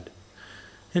 Malcolm said.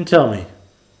 "And tell me,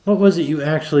 what was it you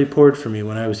actually poured for me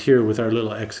when I was here with our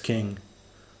little ex-king?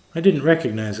 I didn't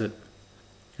recognize it."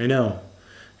 "I know,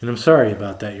 and I'm sorry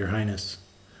about that, Your Highness.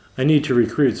 I need to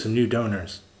recruit some new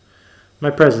donors. My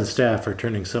present staff are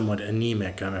turning somewhat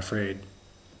anemic, I'm afraid,"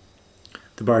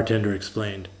 the bartender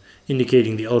explained,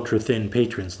 indicating the ultra-thin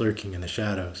patrons lurking in the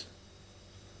shadows.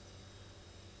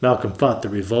 Malcolm fought the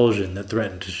revulsion that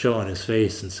threatened to show on his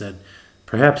face and said,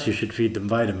 "Perhaps you should feed them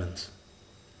vitamins."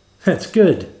 "That's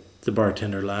good," the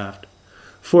bartender laughed.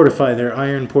 "Fortify their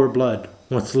iron-poor blood,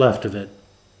 what's left of it."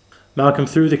 Malcolm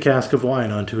threw the cask of wine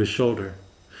onto his shoulder.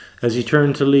 As he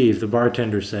turned to leave, the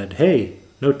bartender said, "Hey,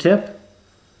 no tip?"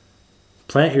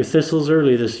 "Plant your thistles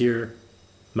early this year,"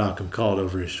 Malcolm called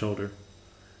over his shoulder.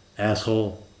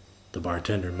 "Asshole," the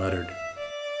bartender muttered.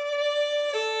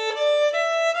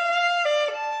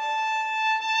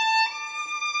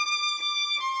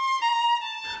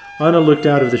 Anna looked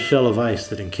out of the shell of ice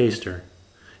that encased her.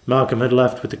 Malcolm had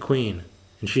left with the Queen,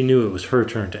 and she knew it was her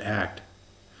turn to act.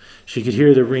 She could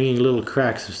hear the ringing little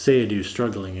cracks of Sayadu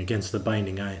struggling against the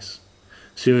binding ice.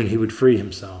 Soon he would free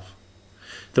himself.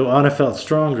 Though Anna felt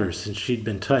stronger since she'd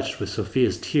been touched with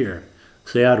Sophia's tear,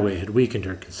 Sayadwe had weakened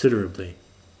her considerably.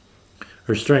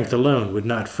 Her strength alone would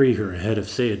not free her ahead of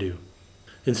Sayadu.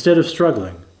 Instead of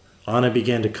struggling, Anna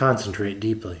began to concentrate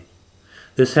deeply.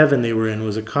 This heaven they were in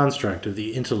was a construct of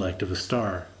the intellect of a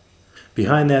star.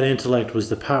 Behind that intellect was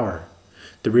the power,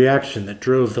 the reaction that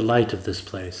drove the light of this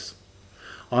place.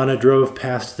 Anna drove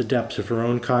past the depths of her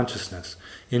own consciousness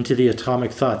into the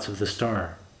atomic thoughts of the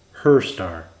star, her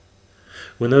star.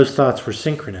 When those thoughts were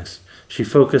synchronous, she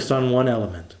focused on one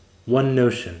element, one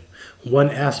notion, one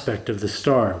aspect of the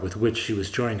star with which she was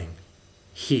joining: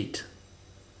 heat.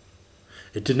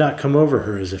 It did not come over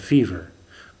her as a fever,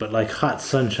 but like hot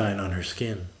sunshine on her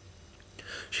skin.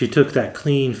 She took that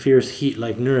clean, fierce heat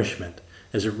like nourishment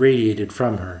as it radiated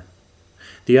from her.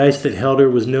 The ice that held her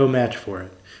was no match for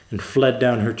it, and fled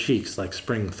down her cheeks like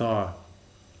spring thaw.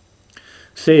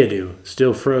 Sayadu,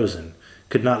 still frozen,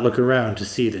 could not look around to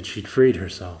see that she'd freed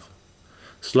herself.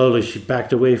 Slowly she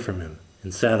backed away from him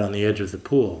and sat on the edge of the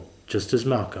pool, just as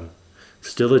Malcolm,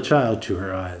 still a child to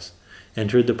her eyes,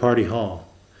 entered the party hall.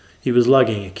 He was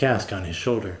lugging a cask on his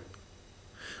shoulder.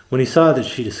 When he saw that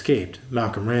she'd escaped,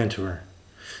 Malcolm ran to her.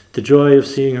 The joy of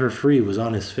seeing her free was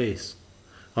on his face.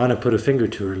 Anna put a finger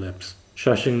to her lips,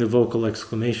 shushing the vocal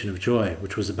exclamation of joy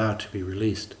which was about to be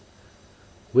released.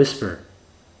 "Whisper,"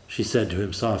 she said to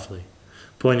him softly,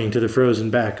 pointing to the frozen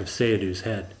back of Sayadu's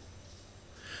head.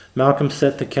 Malcolm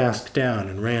set the cask down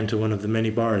and ran to one of the many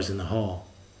bars in the hall.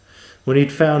 When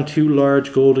he'd found 2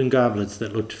 large golden goblets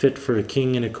that looked fit for a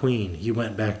king and a queen, he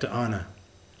went back to Anna.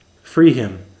 "Free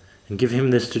him, and give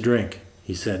him this to drink,"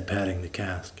 he said, patting the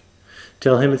cask.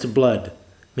 "Tell him it's blood.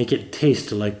 Make it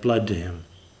taste like blood to him.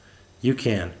 You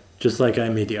can, just like I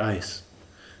made the ice.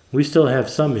 We still have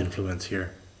some influence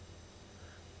here."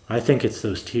 "I think it's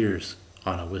those tears,"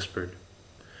 Anna whispered.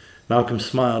 Malcolm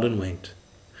smiled and winked.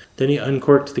 Then he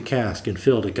uncorked the cask and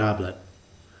filled a goblet.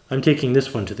 "I'm taking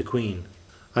this one to the Queen.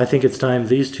 I think it's time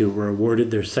these 2 were awarded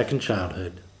their second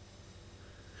childhood."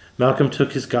 Malcolm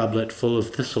took his goblet full of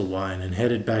thistle wine and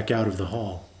headed back out of the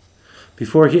hall.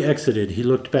 Before he exited, he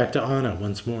looked back to Anna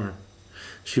once more.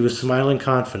 She was smiling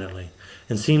confidently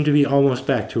and seemed to be almost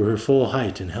back to her full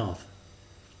height and health.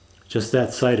 Just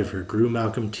that sight of her grew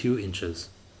Malcolm 2 inches.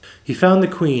 He found the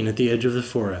Queen at the edge of the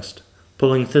forest,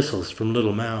 pulling thistles from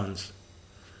little mounds.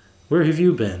 "Where have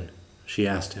you been?" she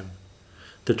asked him.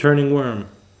 "The turning worm.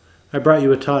 I brought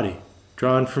you a toddy,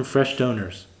 drawn from fresh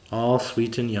donors, all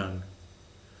sweet and young."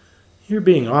 "You're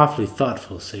being awfully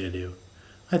thoughtful, Sayadu.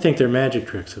 I think their magic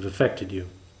tricks have affected you."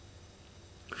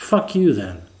 "Fuck you,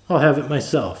 then. I'll have it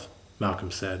myself,"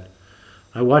 Malcolm said.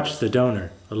 I watched the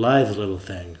donor, a lithe little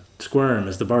thing, squirm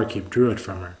as the barkeep drew it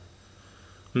from her.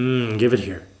 Give it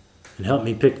here, and help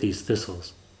me pick these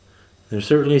thistles." "There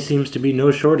certainly seems to be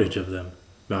no shortage of them,"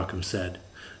 Malcolm said,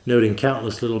 noting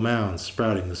countless little mounds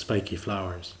sprouting the spiky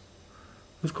flowers.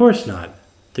 "Of course not,"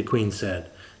 the Queen said,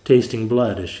 tasting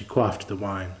blood as she quaffed the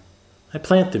wine. "I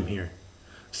plant them here.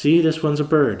 See, this one's a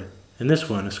bird, and this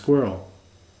one a squirrel."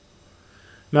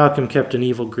 Malcolm kept an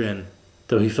evil grin,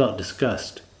 though he felt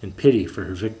disgust and pity for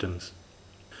her victims.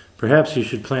 Perhaps you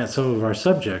should plant some of our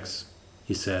subjects,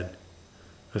 he said.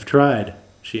 I've tried,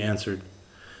 she answered.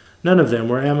 None of them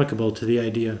were amicable to the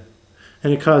idea,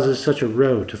 and it causes such a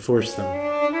row to force them.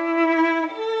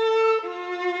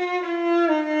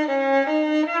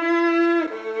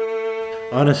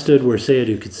 Anna stood where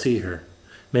Sayadu could see her,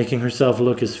 making herself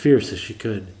look as fierce as she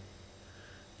could.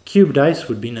 Cubed ice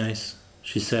would be nice,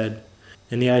 she said,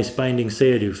 and the ice binding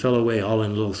Sayadu fell away all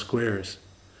in little squares.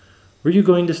 Were you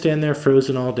going to stand there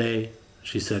frozen all day?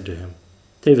 She said to him.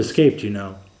 They've escaped, you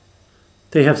know.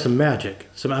 They have some magic,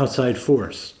 some outside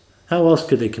force. How else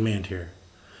could they command here?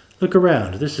 Look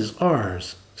around, this is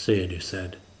ours, Sayadu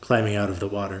said, climbing out of the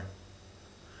water.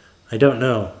 I don't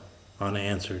know, Anna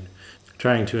answered,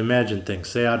 trying to imagine things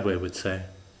Sayadwe would say.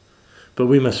 But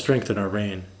we must strengthen our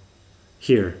reign.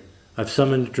 Here, I've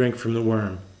summoned a drink from the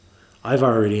worm. I've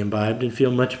already imbibed and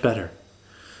feel much better.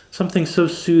 Something so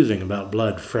soothing about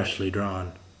blood freshly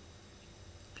drawn.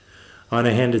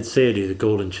 Anna handed Sayadu the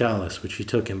golden chalice, which he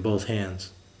took in both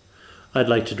hands. I'd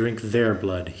like to drink their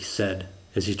blood, he said,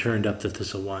 as he turned up the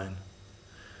thistle wine.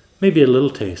 Maybe a little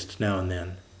taste, now and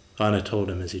then, Anna told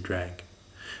him as he drank.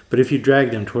 But if you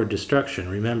drag them toward destruction,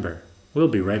 remember, we'll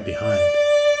be right behind.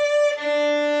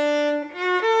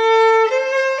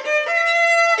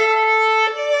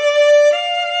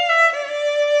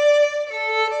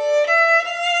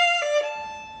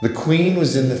 The queen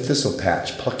was in the thistle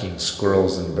patch plucking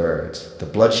squirrels and birds. The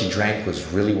blood she drank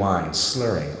was really wine,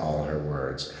 slurring all her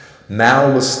words.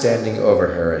 Mal was standing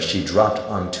over her as she dropped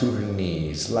onto her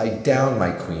knees. Lie down, my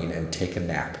queen, and take a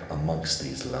nap amongst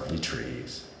these lovely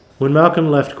trees. When Malcolm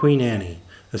left Queen Annie,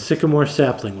 a sycamore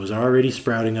sapling was already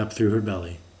sprouting up through her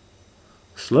belly.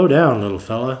 Slow down, little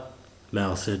fella,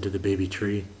 Mal said to the baby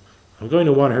tree. I'm going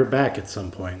to want her back at some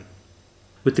point.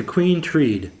 With the queen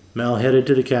treed, Mal headed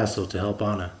to the castle to help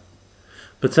Anna.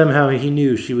 But somehow he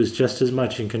knew she was just as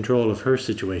much in control of her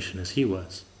situation as he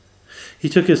was. He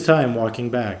took his time walking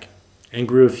back, and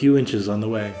grew a few inches on the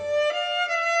way.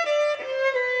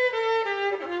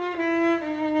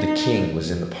 The king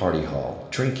was in the party hall,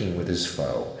 drinking with his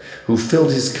foe, who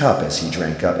filled his cup as he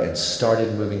drank up and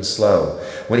started moving slow.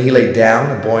 When he lay down,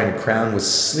 a boy in a crown with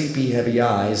sleepy, heavy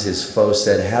eyes, his foe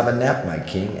said, Have a nap, my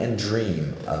king, and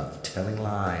dream of telling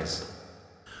lies.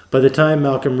 By the time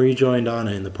Malcolm rejoined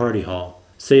Anna in the party hall,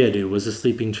 Sayadu was a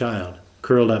sleeping child,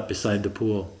 curled up beside the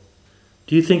pool.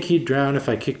 Do you think he'd drown if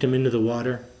I kicked him into the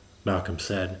water? Malcolm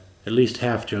said, at least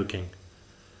half joking.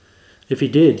 If he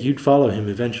did, you'd follow him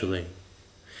eventually.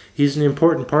 He's an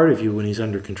important part of you when he's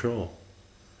under control.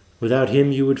 Without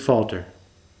him, you would falter.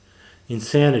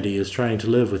 Insanity is trying to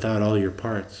live without all your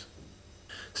parts.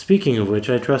 Speaking of which,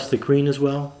 I trust the queen as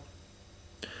well.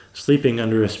 Sleeping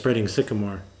under a spreading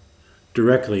sycamore.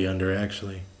 Directly under,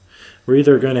 actually. We're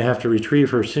either going to have to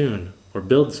retrieve her soon, or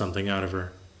build something out of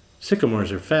her.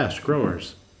 Sycamores are fast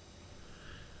growers.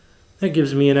 That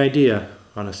gives me an idea,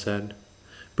 Anna said.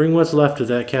 Bring what's left of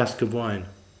that cask of wine.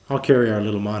 I'll carry our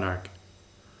little monarch.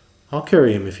 I'll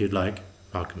carry him if you'd like,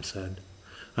 Malcolm said.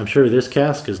 I'm sure this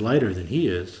cask is lighter than he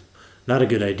is. Not a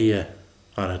good idea,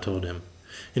 Anna told him.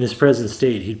 In his present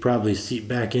state, he'd probably seep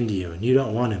back into you, and you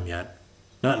don't want him yet.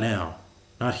 Not now.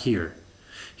 Not here.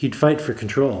 He'd fight for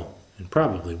control, and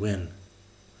probably win.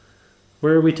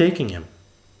 Where are we taking him?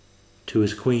 To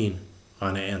his queen,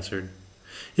 Anna answered.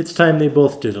 It's time they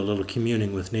both did a little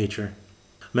communing with nature.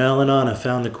 Mal and Anna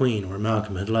found the queen where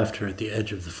Malcolm had left her at the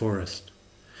edge of the forest.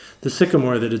 The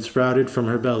sycamore that had sprouted from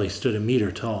her belly stood a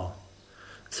meter tall.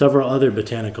 Several other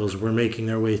botanicals were making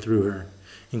their way through her,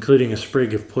 including a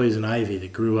sprig of poison ivy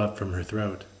that grew up from her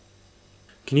throat.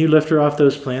 Can you lift her off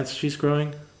those plants she's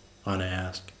growing? Anna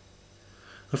asked.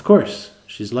 Of course.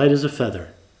 She's light as a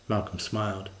feather, Malcolm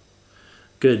smiled.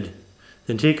 Good.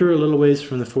 Then take her a little ways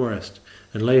from the forest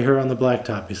and lay her on the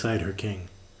blacktop beside her king.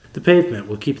 The pavement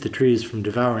will keep the trees from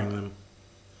devouring them.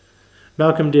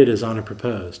 Malcolm did as Anna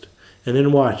proposed, and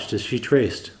then watched as she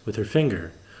traced, with her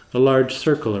finger, a large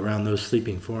circle around those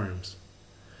sleeping forms.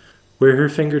 Where her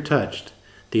finger touched,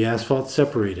 the asphalt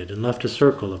separated and left a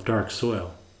circle of dark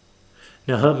soil.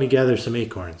 Now help me gather some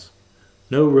acorns.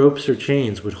 No ropes or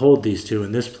chains would hold these two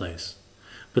in this place,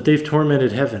 but they've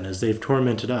tormented heaven as they've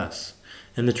tormented us,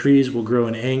 and the trees will grow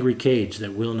an angry cage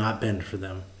that will not bend for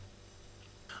them.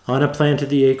 Anna planted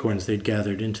the acorns they'd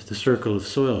gathered into the circle of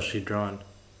soil she'd drawn.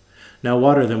 Now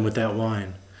water them with that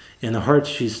wine, and the hearts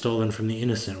she's stolen from the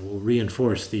innocent will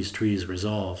reinforce these trees'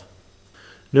 resolve.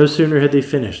 No sooner had they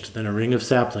finished than a ring of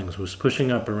saplings was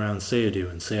pushing up around Sayadu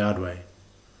and Sayadwe.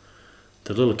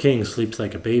 The little king sleeps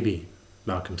like a baby,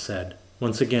 Malcolm said,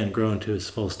 once again grown to his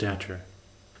full stature.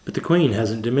 But the queen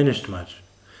hasn't diminished much,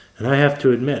 and I have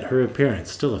to admit her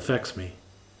appearance still affects me.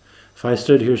 If I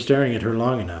stood here staring at her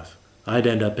long enough, I'd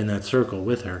end up in that circle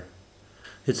with her.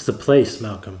 It's the place,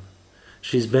 Malcolm.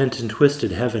 She's bent and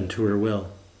twisted heaven to her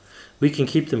will. We can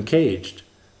keep them caged,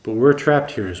 but we're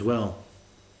trapped here as well.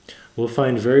 We'll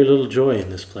find very little joy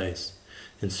in this place,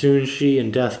 and soon she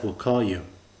and death will call you.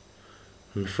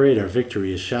 I'm afraid our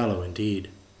victory is shallow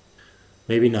indeed.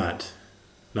 Maybe not,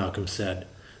 Malcolm said,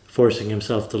 forcing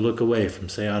himself to look away from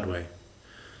Sayadwe.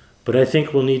 But I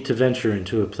think we'll need to venture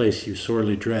into a place you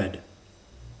sorely dread.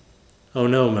 Oh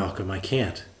no, Malcolm, I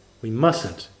can't. We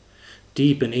mustn't.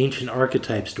 Deep and ancient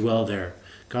archetypes dwell there,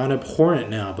 gone abhorrent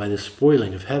now by the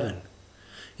spoiling of heaven.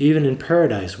 Even in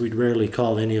paradise we'd rarely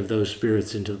call any of those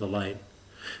spirits into the light.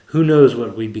 Who knows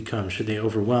what we'd become should they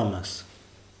overwhelm us?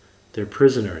 They're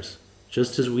prisoners,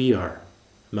 just as we are,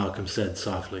 Malcolm said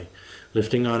softly,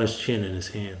 lifting Anna's chin in his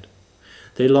hand.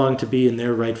 They long to be in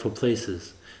their rightful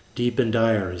places, deep and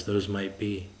dire as those might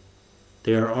be.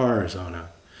 They are ours, Anna,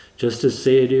 just as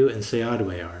Sayadu and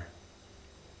Sayadwe are.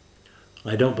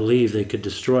 I don't believe they could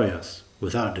destroy us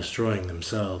without destroying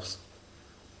themselves.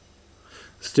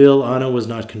 Still, Anna was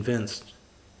not convinced.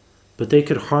 But they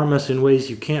could harm us in ways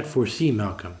you can't foresee,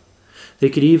 Malcolm. They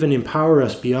could even empower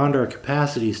us beyond our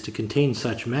capacities to contain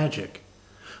such magic.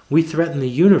 We threaten the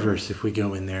universe if we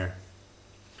go in there.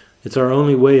 It's our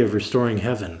only way of restoring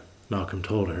heaven, Malcolm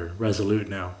told her, resolute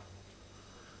now.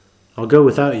 I'll go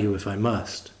without you if I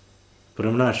must, but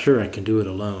I'm not sure I can do it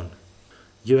alone.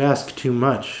 You ask too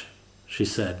much, she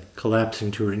said,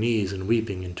 collapsing to her knees and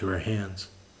weeping into her hands.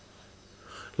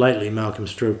 Lightly, Malcolm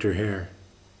stroked her hair.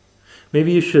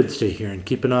 Maybe you should stay here and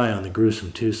keep an eye on the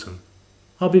gruesome twosome.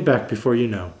 I'll be back before you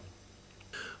know.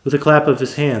 With a clap of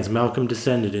his hands, Malcolm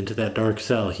descended into that dark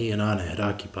cell he and Anna had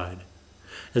occupied.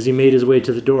 As he made his way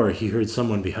to the door, he heard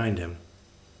someone behind him.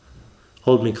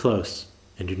 Hold me close,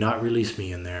 and do not release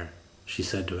me in there, she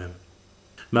said to him.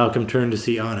 Malcolm turned to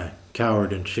see Anna,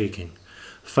 cowed and shaking,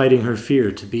 fighting her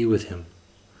fear to be with him.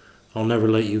 I'll never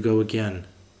let you go again,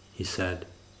 he said.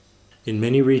 In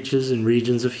many reaches and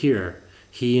regions of here,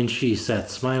 he and she sat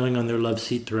smiling on their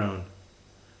love-seat throne.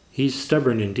 He's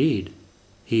stubborn indeed,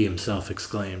 he himself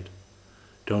exclaimed.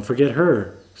 Don't forget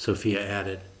her, Sophia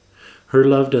added. Her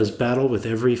love does battle with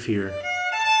every fear.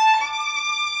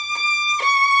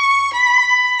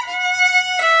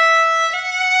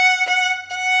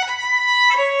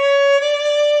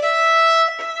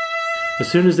 As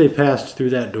soon as they passed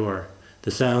through that door, the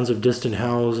sounds of distant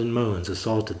howls and moans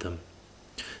assaulted them.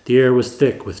 The air was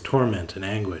thick with torment and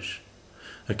anguish.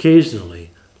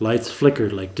 Occasionally, lights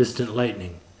flickered like distant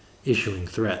lightning, issuing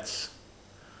threats.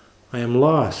 I am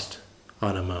lost,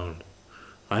 Anna moaned.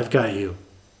 I've got you,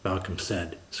 Malcolm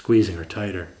said, squeezing her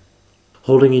tighter.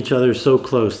 Holding each other so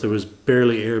close there was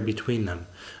barely air between them,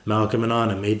 Malcolm and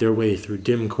Anna made their way through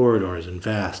dim corridors and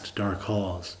vast, dark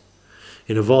halls.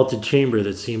 In a vaulted chamber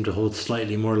that seemed to hold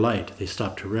slightly more light, they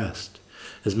stopped to rest,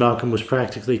 as Malcolm was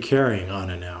practically carrying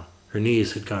Anna now. Her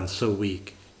knees had gone so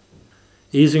weak.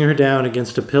 Easing her down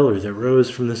against a pillar that rose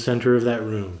from the center of that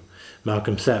room,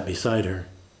 Malcolm sat beside her.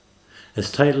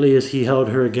 As tightly as he held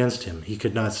her against him, he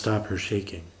could not stop her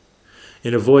shaking.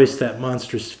 In a voice that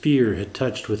monstrous fear had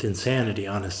touched with insanity,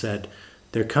 Anna said,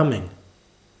 They're coming.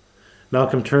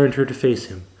 Malcolm turned her to face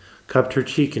him, cupped her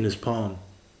cheek in his palm.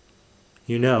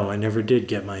 You know, I never did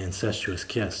get my incestuous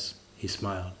kiss, he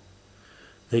smiled.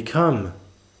 They come,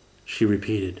 she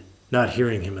repeated, not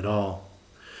hearing him at all.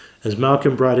 As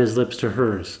Malcolm brought his lips to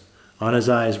hers, Anna's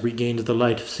eyes regained the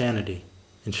light of sanity,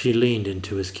 and she leaned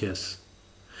into his kiss.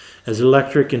 As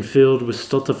electric and filled with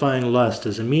stultifying lust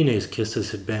as Amine's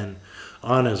kisses had been,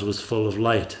 Anna's was full of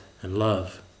light and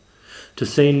love. To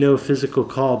say no physical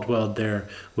call dwelled there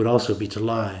would also be to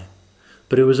lie,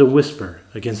 but it was a whisper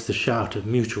against the shout of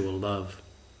mutual love.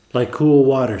 Like cool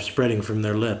water spreading from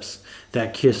their lips,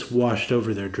 that kiss washed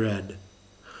over their dread.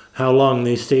 How long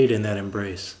they stayed in that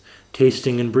embrace,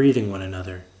 tasting and breathing one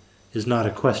another, is not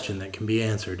a question that can be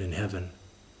answered in heaven.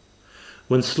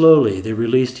 When slowly they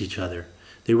released each other,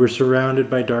 they were surrounded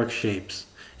by dark shapes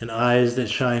and eyes that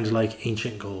shined like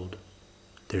ancient gold.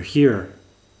 They're here,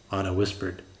 Anna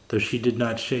whispered, though she did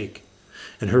not shake,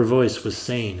 and her voice was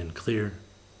sane and clear.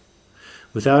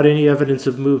 Without any evidence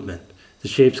of movement, the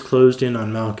shapes closed in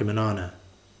on Malcolm and Anna,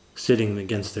 sitting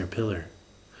against their pillar.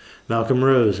 Malcolm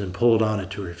rose and pulled Anna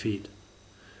to her feet.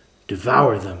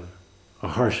 Devour them, a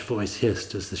harsh voice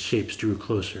hissed as the shapes drew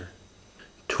closer.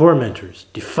 Tormentors,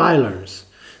 defilers,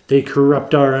 they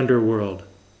corrupt our underworld,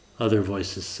 other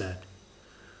voices said.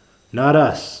 Not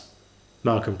us,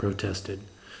 Malcolm protested,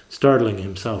 startling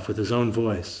himself with his own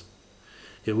voice.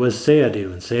 It was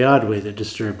Sayadu and Sayadwe that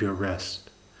disturbed your rest.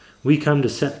 We come to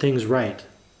set things right.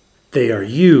 They are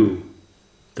you,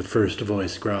 the first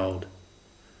voice growled.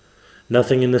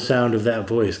 Nothing in the sound of that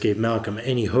voice gave Malcolm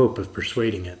any hope of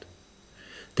persuading it.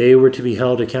 They were to be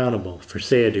held accountable for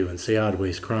Sayadu and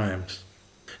Sayadwe's crimes.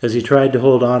 As he tried to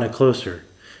hold Anna closer,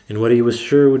 in what he was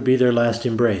sure would be their last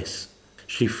embrace,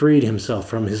 she freed himself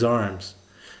from his arms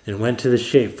and went to the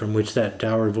shape from which that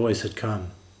dour voice had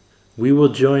come. "We will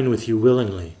join with you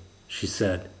willingly," she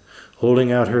said,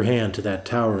 holding out her hand to that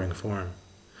towering form.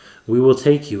 "We will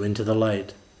take you into the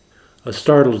light." A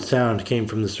startled sound came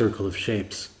from the circle of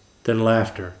shapes, then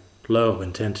laughter, low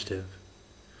and tentative.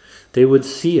 "They would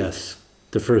see us,"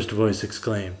 the first voice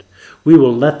exclaimed. "We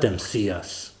will let them see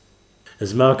us."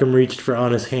 As Malcolm reached for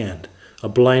Anna's hand, a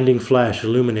blinding flash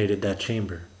illuminated that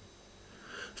chamber.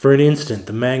 For an instant,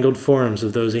 the mangled forms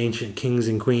of those ancient kings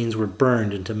and queens were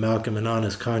burned into Malcolm and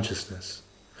Anna's consciousness.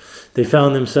 They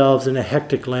found themselves in a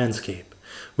hectic landscape,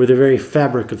 where the very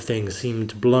fabric of things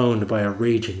seemed blown by a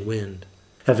raging wind.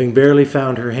 Having barely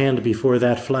found her hand before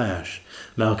that flash,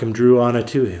 Malcolm drew Anna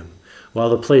to him, while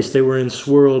the place they were in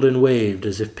swirled and waved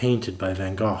as if painted by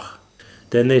Van Gogh.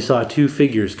 Then they saw two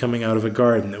figures coming out of a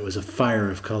garden that was a fire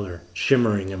of color,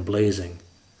 shimmering and blazing.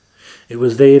 It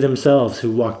was they themselves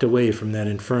who walked away from that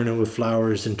inferno of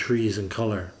flowers and trees and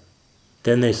color.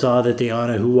 Then they saw that the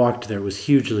Anna who walked there was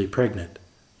hugely pregnant,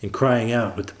 and crying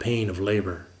out with the pain of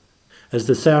labor. As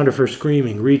the sound of her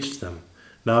screaming reached them,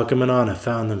 Malcolm and Anna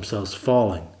found themselves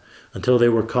falling until they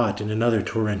were caught in another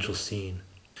torrential scene.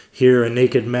 Here a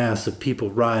naked mass of people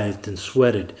writhed and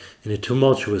sweated in a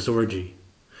tumultuous orgy.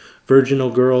 Virginal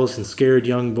girls and scared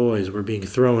young boys were being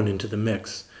thrown into the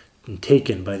mix and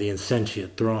taken by the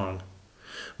insentient throng.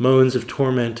 Moans of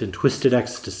torment and twisted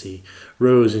ecstasy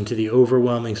rose into the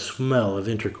overwhelming smell of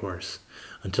intercourse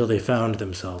until they found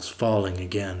themselves falling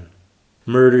again.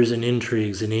 Murders and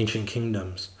intrigues in ancient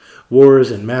kingdoms,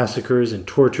 wars and massacres and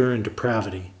torture and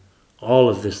depravity, all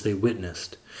of this they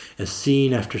witnessed, as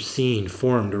scene after scene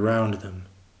formed around them.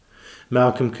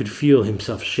 Malcolm could feel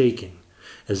himself shaking,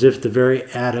 as if the very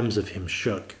atoms of him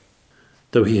shook.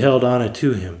 Though he held Anna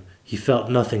to him, he felt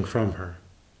nothing from her.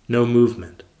 No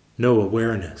movement, no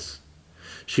awareness.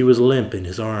 She was limp in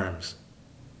his arms.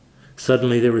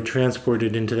 Suddenly they were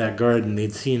transported into that garden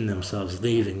they'd seen themselves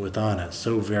leaving with Anna,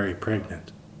 so very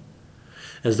pregnant.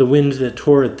 As the wind that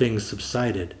tore at things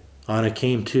subsided, Anna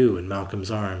came to in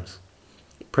Malcolm's arms,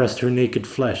 pressed her naked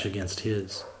flesh against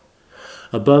his.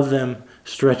 Above them,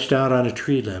 stretched out on a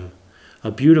tree limb, a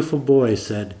beautiful boy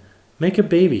said, "Make a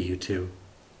baby, you two.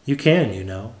 You can, you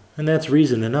know, and that's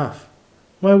reason enough.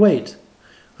 Why wait?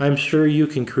 I'm sure you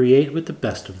can create with the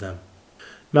best of them."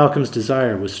 Malcolm's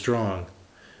desire was strong,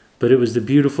 but it was the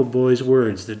beautiful boy's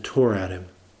words that tore at him.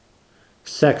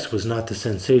 Sex was not the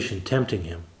sensation tempting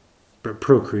him, but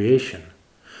procreation,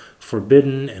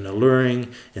 forbidden and alluring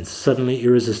and suddenly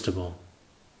irresistible.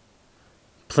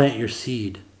 "Plant your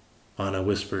seed," Anna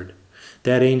whispered.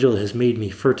 "That angel has made me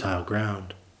fertile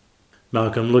ground."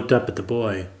 Malcolm looked up at the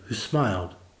boy, who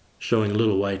smiled, showing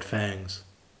little white fangs.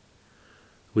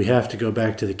 "We have to go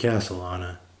back to the castle,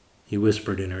 Anna," he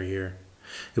whispered in her ear.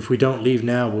 "If we don't leave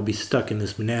now, we'll be stuck in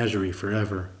this menagerie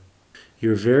forever."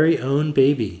 "Your very own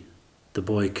baby," the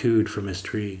boy cooed from his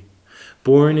tree,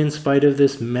 "born in spite of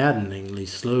this maddeningly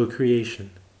slow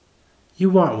creation. You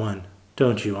want one,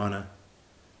 don't you, Anna?"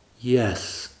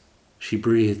 "Yes," she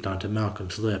breathed onto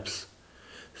Malcolm's lips.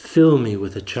 "Fill me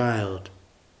with a child."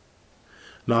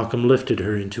 Malcolm lifted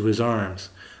her into his arms,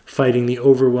 fighting the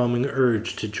overwhelming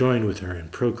urge to join with her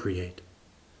and procreate.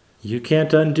 "You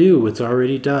can't undo what's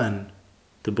already done,"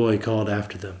 the boy called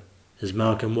after them, as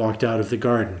Malcolm walked out of the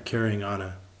garden carrying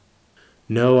Anna.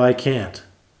 "No, I can't,"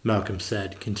 Malcolm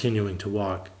said, continuing to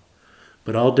walk.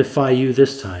 "But I'll defy you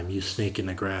this time, you snake in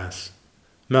the grass."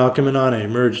 Malcolm and Anna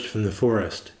emerged from the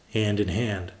forest, hand in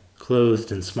hand,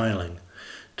 clothed and smiling,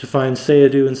 to find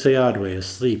Sayadu and Sayadwe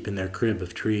asleep in their crib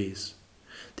of trees.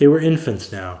 They were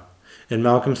infants now, and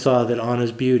Malcolm saw that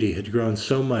Anna's beauty had grown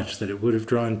so much that it would have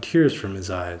drawn tears from his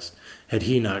eyes had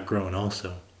he not grown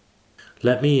also.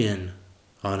 "Let me in,"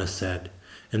 Anna said,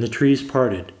 and the trees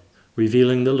parted,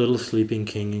 revealing the little sleeping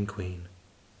king and queen.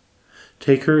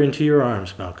 "Take her into your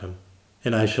arms, Malcolm,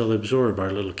 and I shall absorb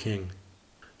our little king."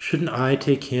 "Shouldn't I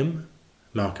take him?"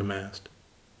 Malcolm asked.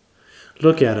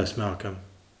 "Look at us, Malcolm,"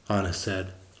 Anna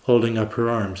said, holding up her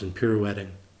arms and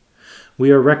pirouetting.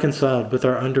 "We are reconciled with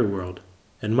our underworld,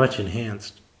 and much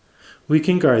enhanced. We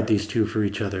can guard these two for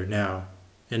each other now,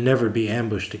 and never be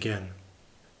ambushed again.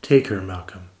 Take her,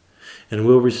 Malcolm, and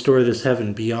we'll restore this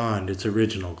heaven beyond its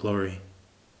original glory."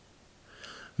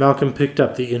 Malcolm picked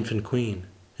up the infant queen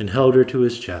and held her to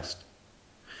his chest.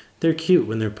 "They're cute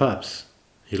when they're pups,"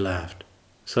 he laughed,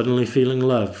 suddenly feeling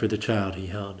love for the child he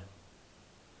held.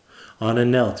 Anna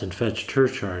knelt and fetched her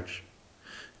charge.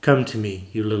 "Come to me,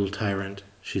 you little tyrant,"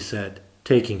 she said,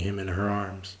 taking him in her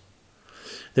arms.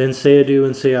 Then Sayadu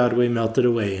and Sayadwe melted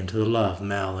away into the love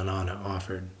Mal and Anna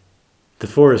offered. The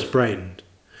forest brightened,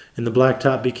 and the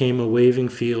blacktop became a waving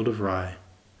field of rye.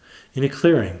 In a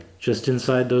clearing, just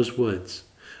inside those woods,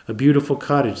 a beautiful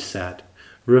cottage sat,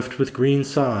 roofed with green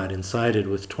sod and sided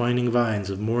with twining vines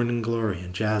of morning glory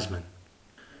and jasmine.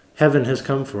 "Heaven has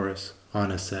come for us,"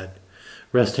 Anna said,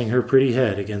 resting her pretty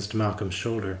head against Malcolm's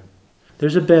shoulder.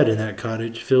 "There's a bed in that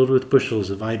cottage filled with bushels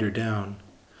of eider down.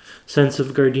 Scents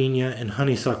of gardenia and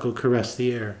honeysuckle caress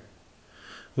the air.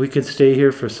 We could stay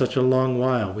here for such a long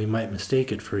while we might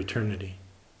mistake it for eternity.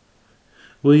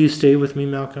 Will you stay with me,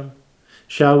 Malcolm?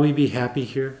 Shall we be happy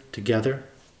here, together?"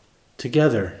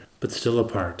 "Together, but still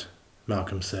apart,"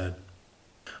 Malcolm said.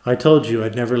 "I told you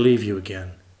I'd never leave you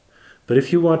again. But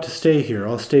if you want to stay here,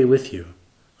 I'll stay with you,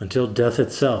 until death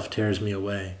itself tears me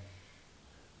away."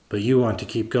 "But you want to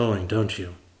keep going, don't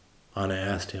you?" Anna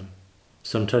asked him,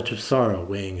 some touch of sorrow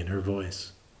weighing in her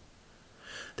voice.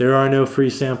 "There are no free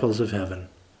samples of heaven,"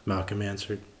 Malcolm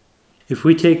answered. "If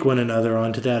we take one another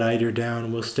onto that eider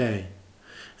down, we'll stay,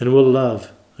 and we'll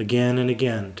love again and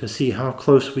again to see how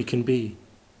close we can be.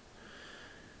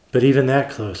 But even that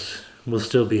close, we'll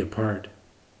still be apart.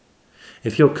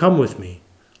 If you'll come with me,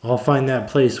 I'll find that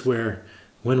place where,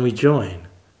 when we join,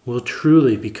 we'll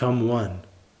truly become one.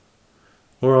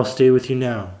 Or I'll stay with you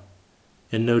now,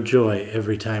 and know joy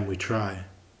every time we try."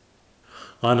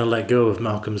 Anna let go of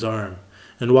Malcolm's arm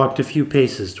and walked a few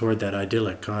paces toward that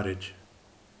idyllic cottage.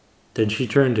 Then she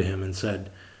turned to him and said,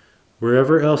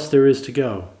 "Wherever else there is to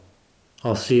go,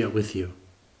 I'll see it with you.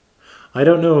 I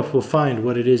don't know if we'll find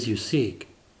what it is you seek,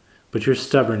 but your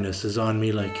stubbornness is on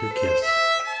me like your kiss."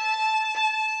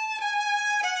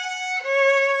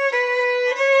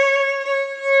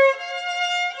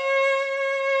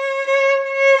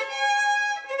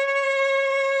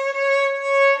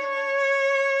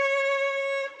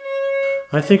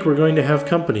 "I think we're going to have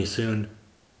company soon,"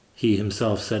 he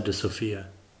himself said to Sophia.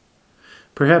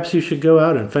 "Perhaps you should go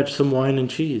out and fetch some wine and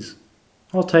cheese.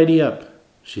 I'll tidy up,"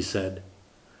 she said.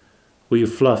 "Will you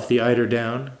fluff the eider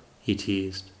down?" he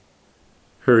teased.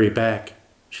 "Hurry back,"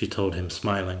 she told him,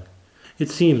 smiling. "It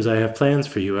seems I have plans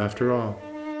for you after all."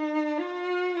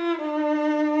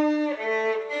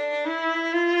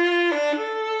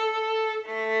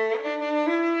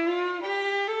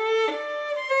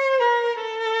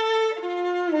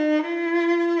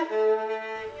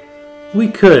 We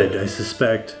could, I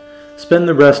suspect, spend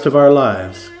the rest of our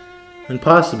lives, and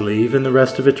possibly even the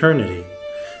rest of eternity,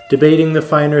 debating the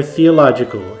finer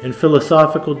theological and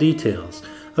philosophical details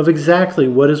of exactly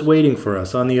what is waiting for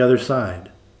us on the other side.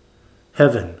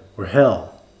 Heaven or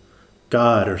hell,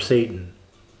 God or Satan,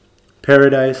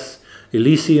 paradise,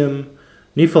 Elysium,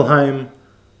 Niflheim,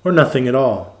 or nothing at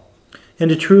all,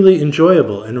 and a truly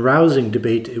enjoyable and rousing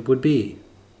debate it would be.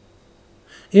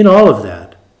 In all of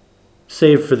that,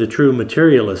 save for the true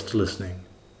materialist listening,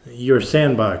 your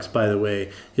sandbox, by the way,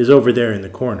 is over there in the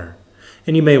corner,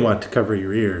 and you may want to cover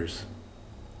your ears,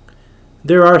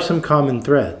 there are some common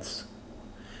threads.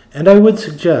 And I would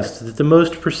suggest that the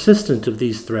most persistent of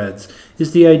these threads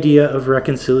is the idea of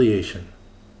reconciliation.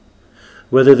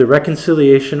 Whether the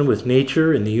reconciliation with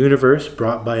nature and the universe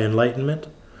brought by enlightenment,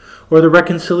 or the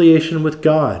reconciliation with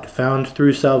God found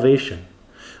through salvation,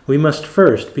 we must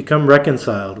first become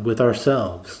reconciled with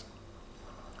ourselves.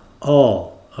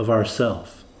 All of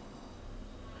ourself.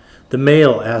 The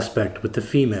male aspect with the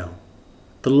female,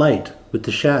 the light with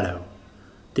the shadow,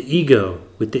 the ego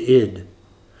with the id.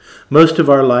 Most of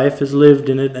our life is lived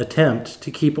in an attempt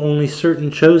to keep only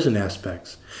certain chosen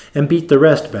aspects and beat the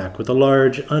rest back with a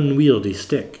large, unwieldy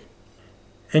stick.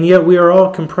 And yet we are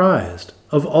all comprised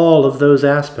of all of those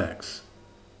aspects.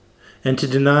 And to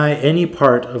deny any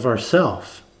part of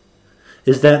ourself,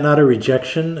 is that not a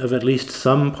rejection of at least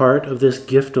some part of this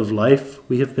gift of life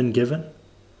we have been given?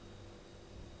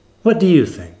 What do you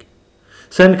think?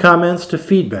 Send comments to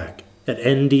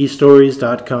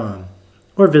feedback@ndstories.com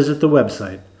or visit the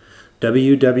website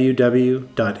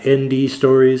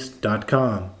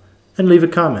www.ndstories.com and leave a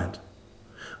comment.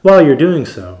 While you're doing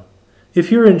so,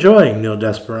 if you're enjoying Nil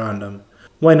Desperandum,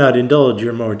 why not indulge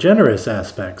your more generous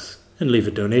aspects and leave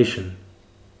a donation?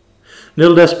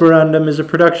 Nil Desperandum is a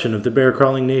production of the Bear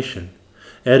Crawling Nation,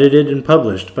 edited and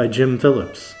published by Jim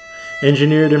Phillips,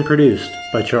 engineered and produced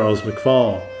by Charles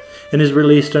McFall, and is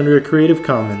released under a Creative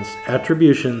Commons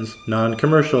Attributions,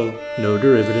 Non-Commercial, No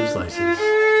Derivatives license.